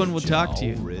talk to you when we'll talk to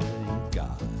you.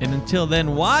 And until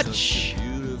then, watch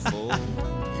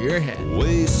your head.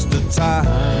 Waste of time.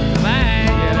 Bye.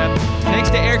 Get up. Thanks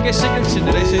to Erica Sigurdson.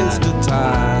 Did I say that? Waste of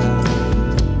time.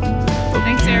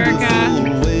 Thanks,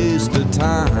 Erica. Waste of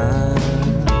time.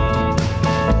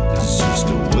 It's just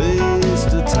a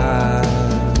waste of time.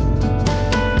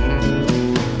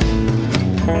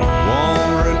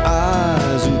 Wandering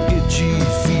eyes and itchy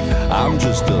feet. I'm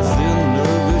just a thin,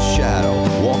 nervous shadow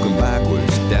walking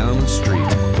backwards down the street.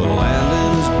 The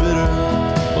landing is bitter,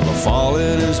 but the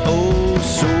falling is oh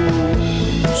so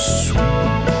sweet.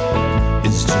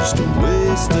 It's just a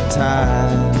waste of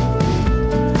time,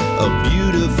 a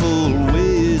beautiful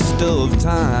waste of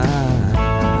time.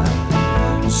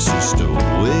 It's just a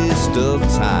waste of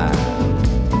time.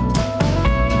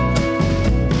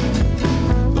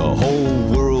 The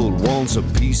whole world wants a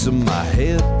piece of my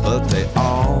head, but they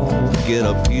all get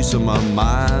a piece of my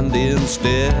mind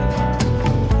instead.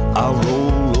 I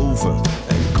roll over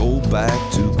and go back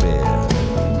to bed.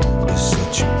 It's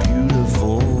such a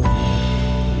beautiful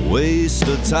waste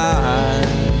of time.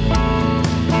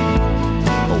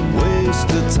 A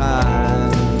waste of time.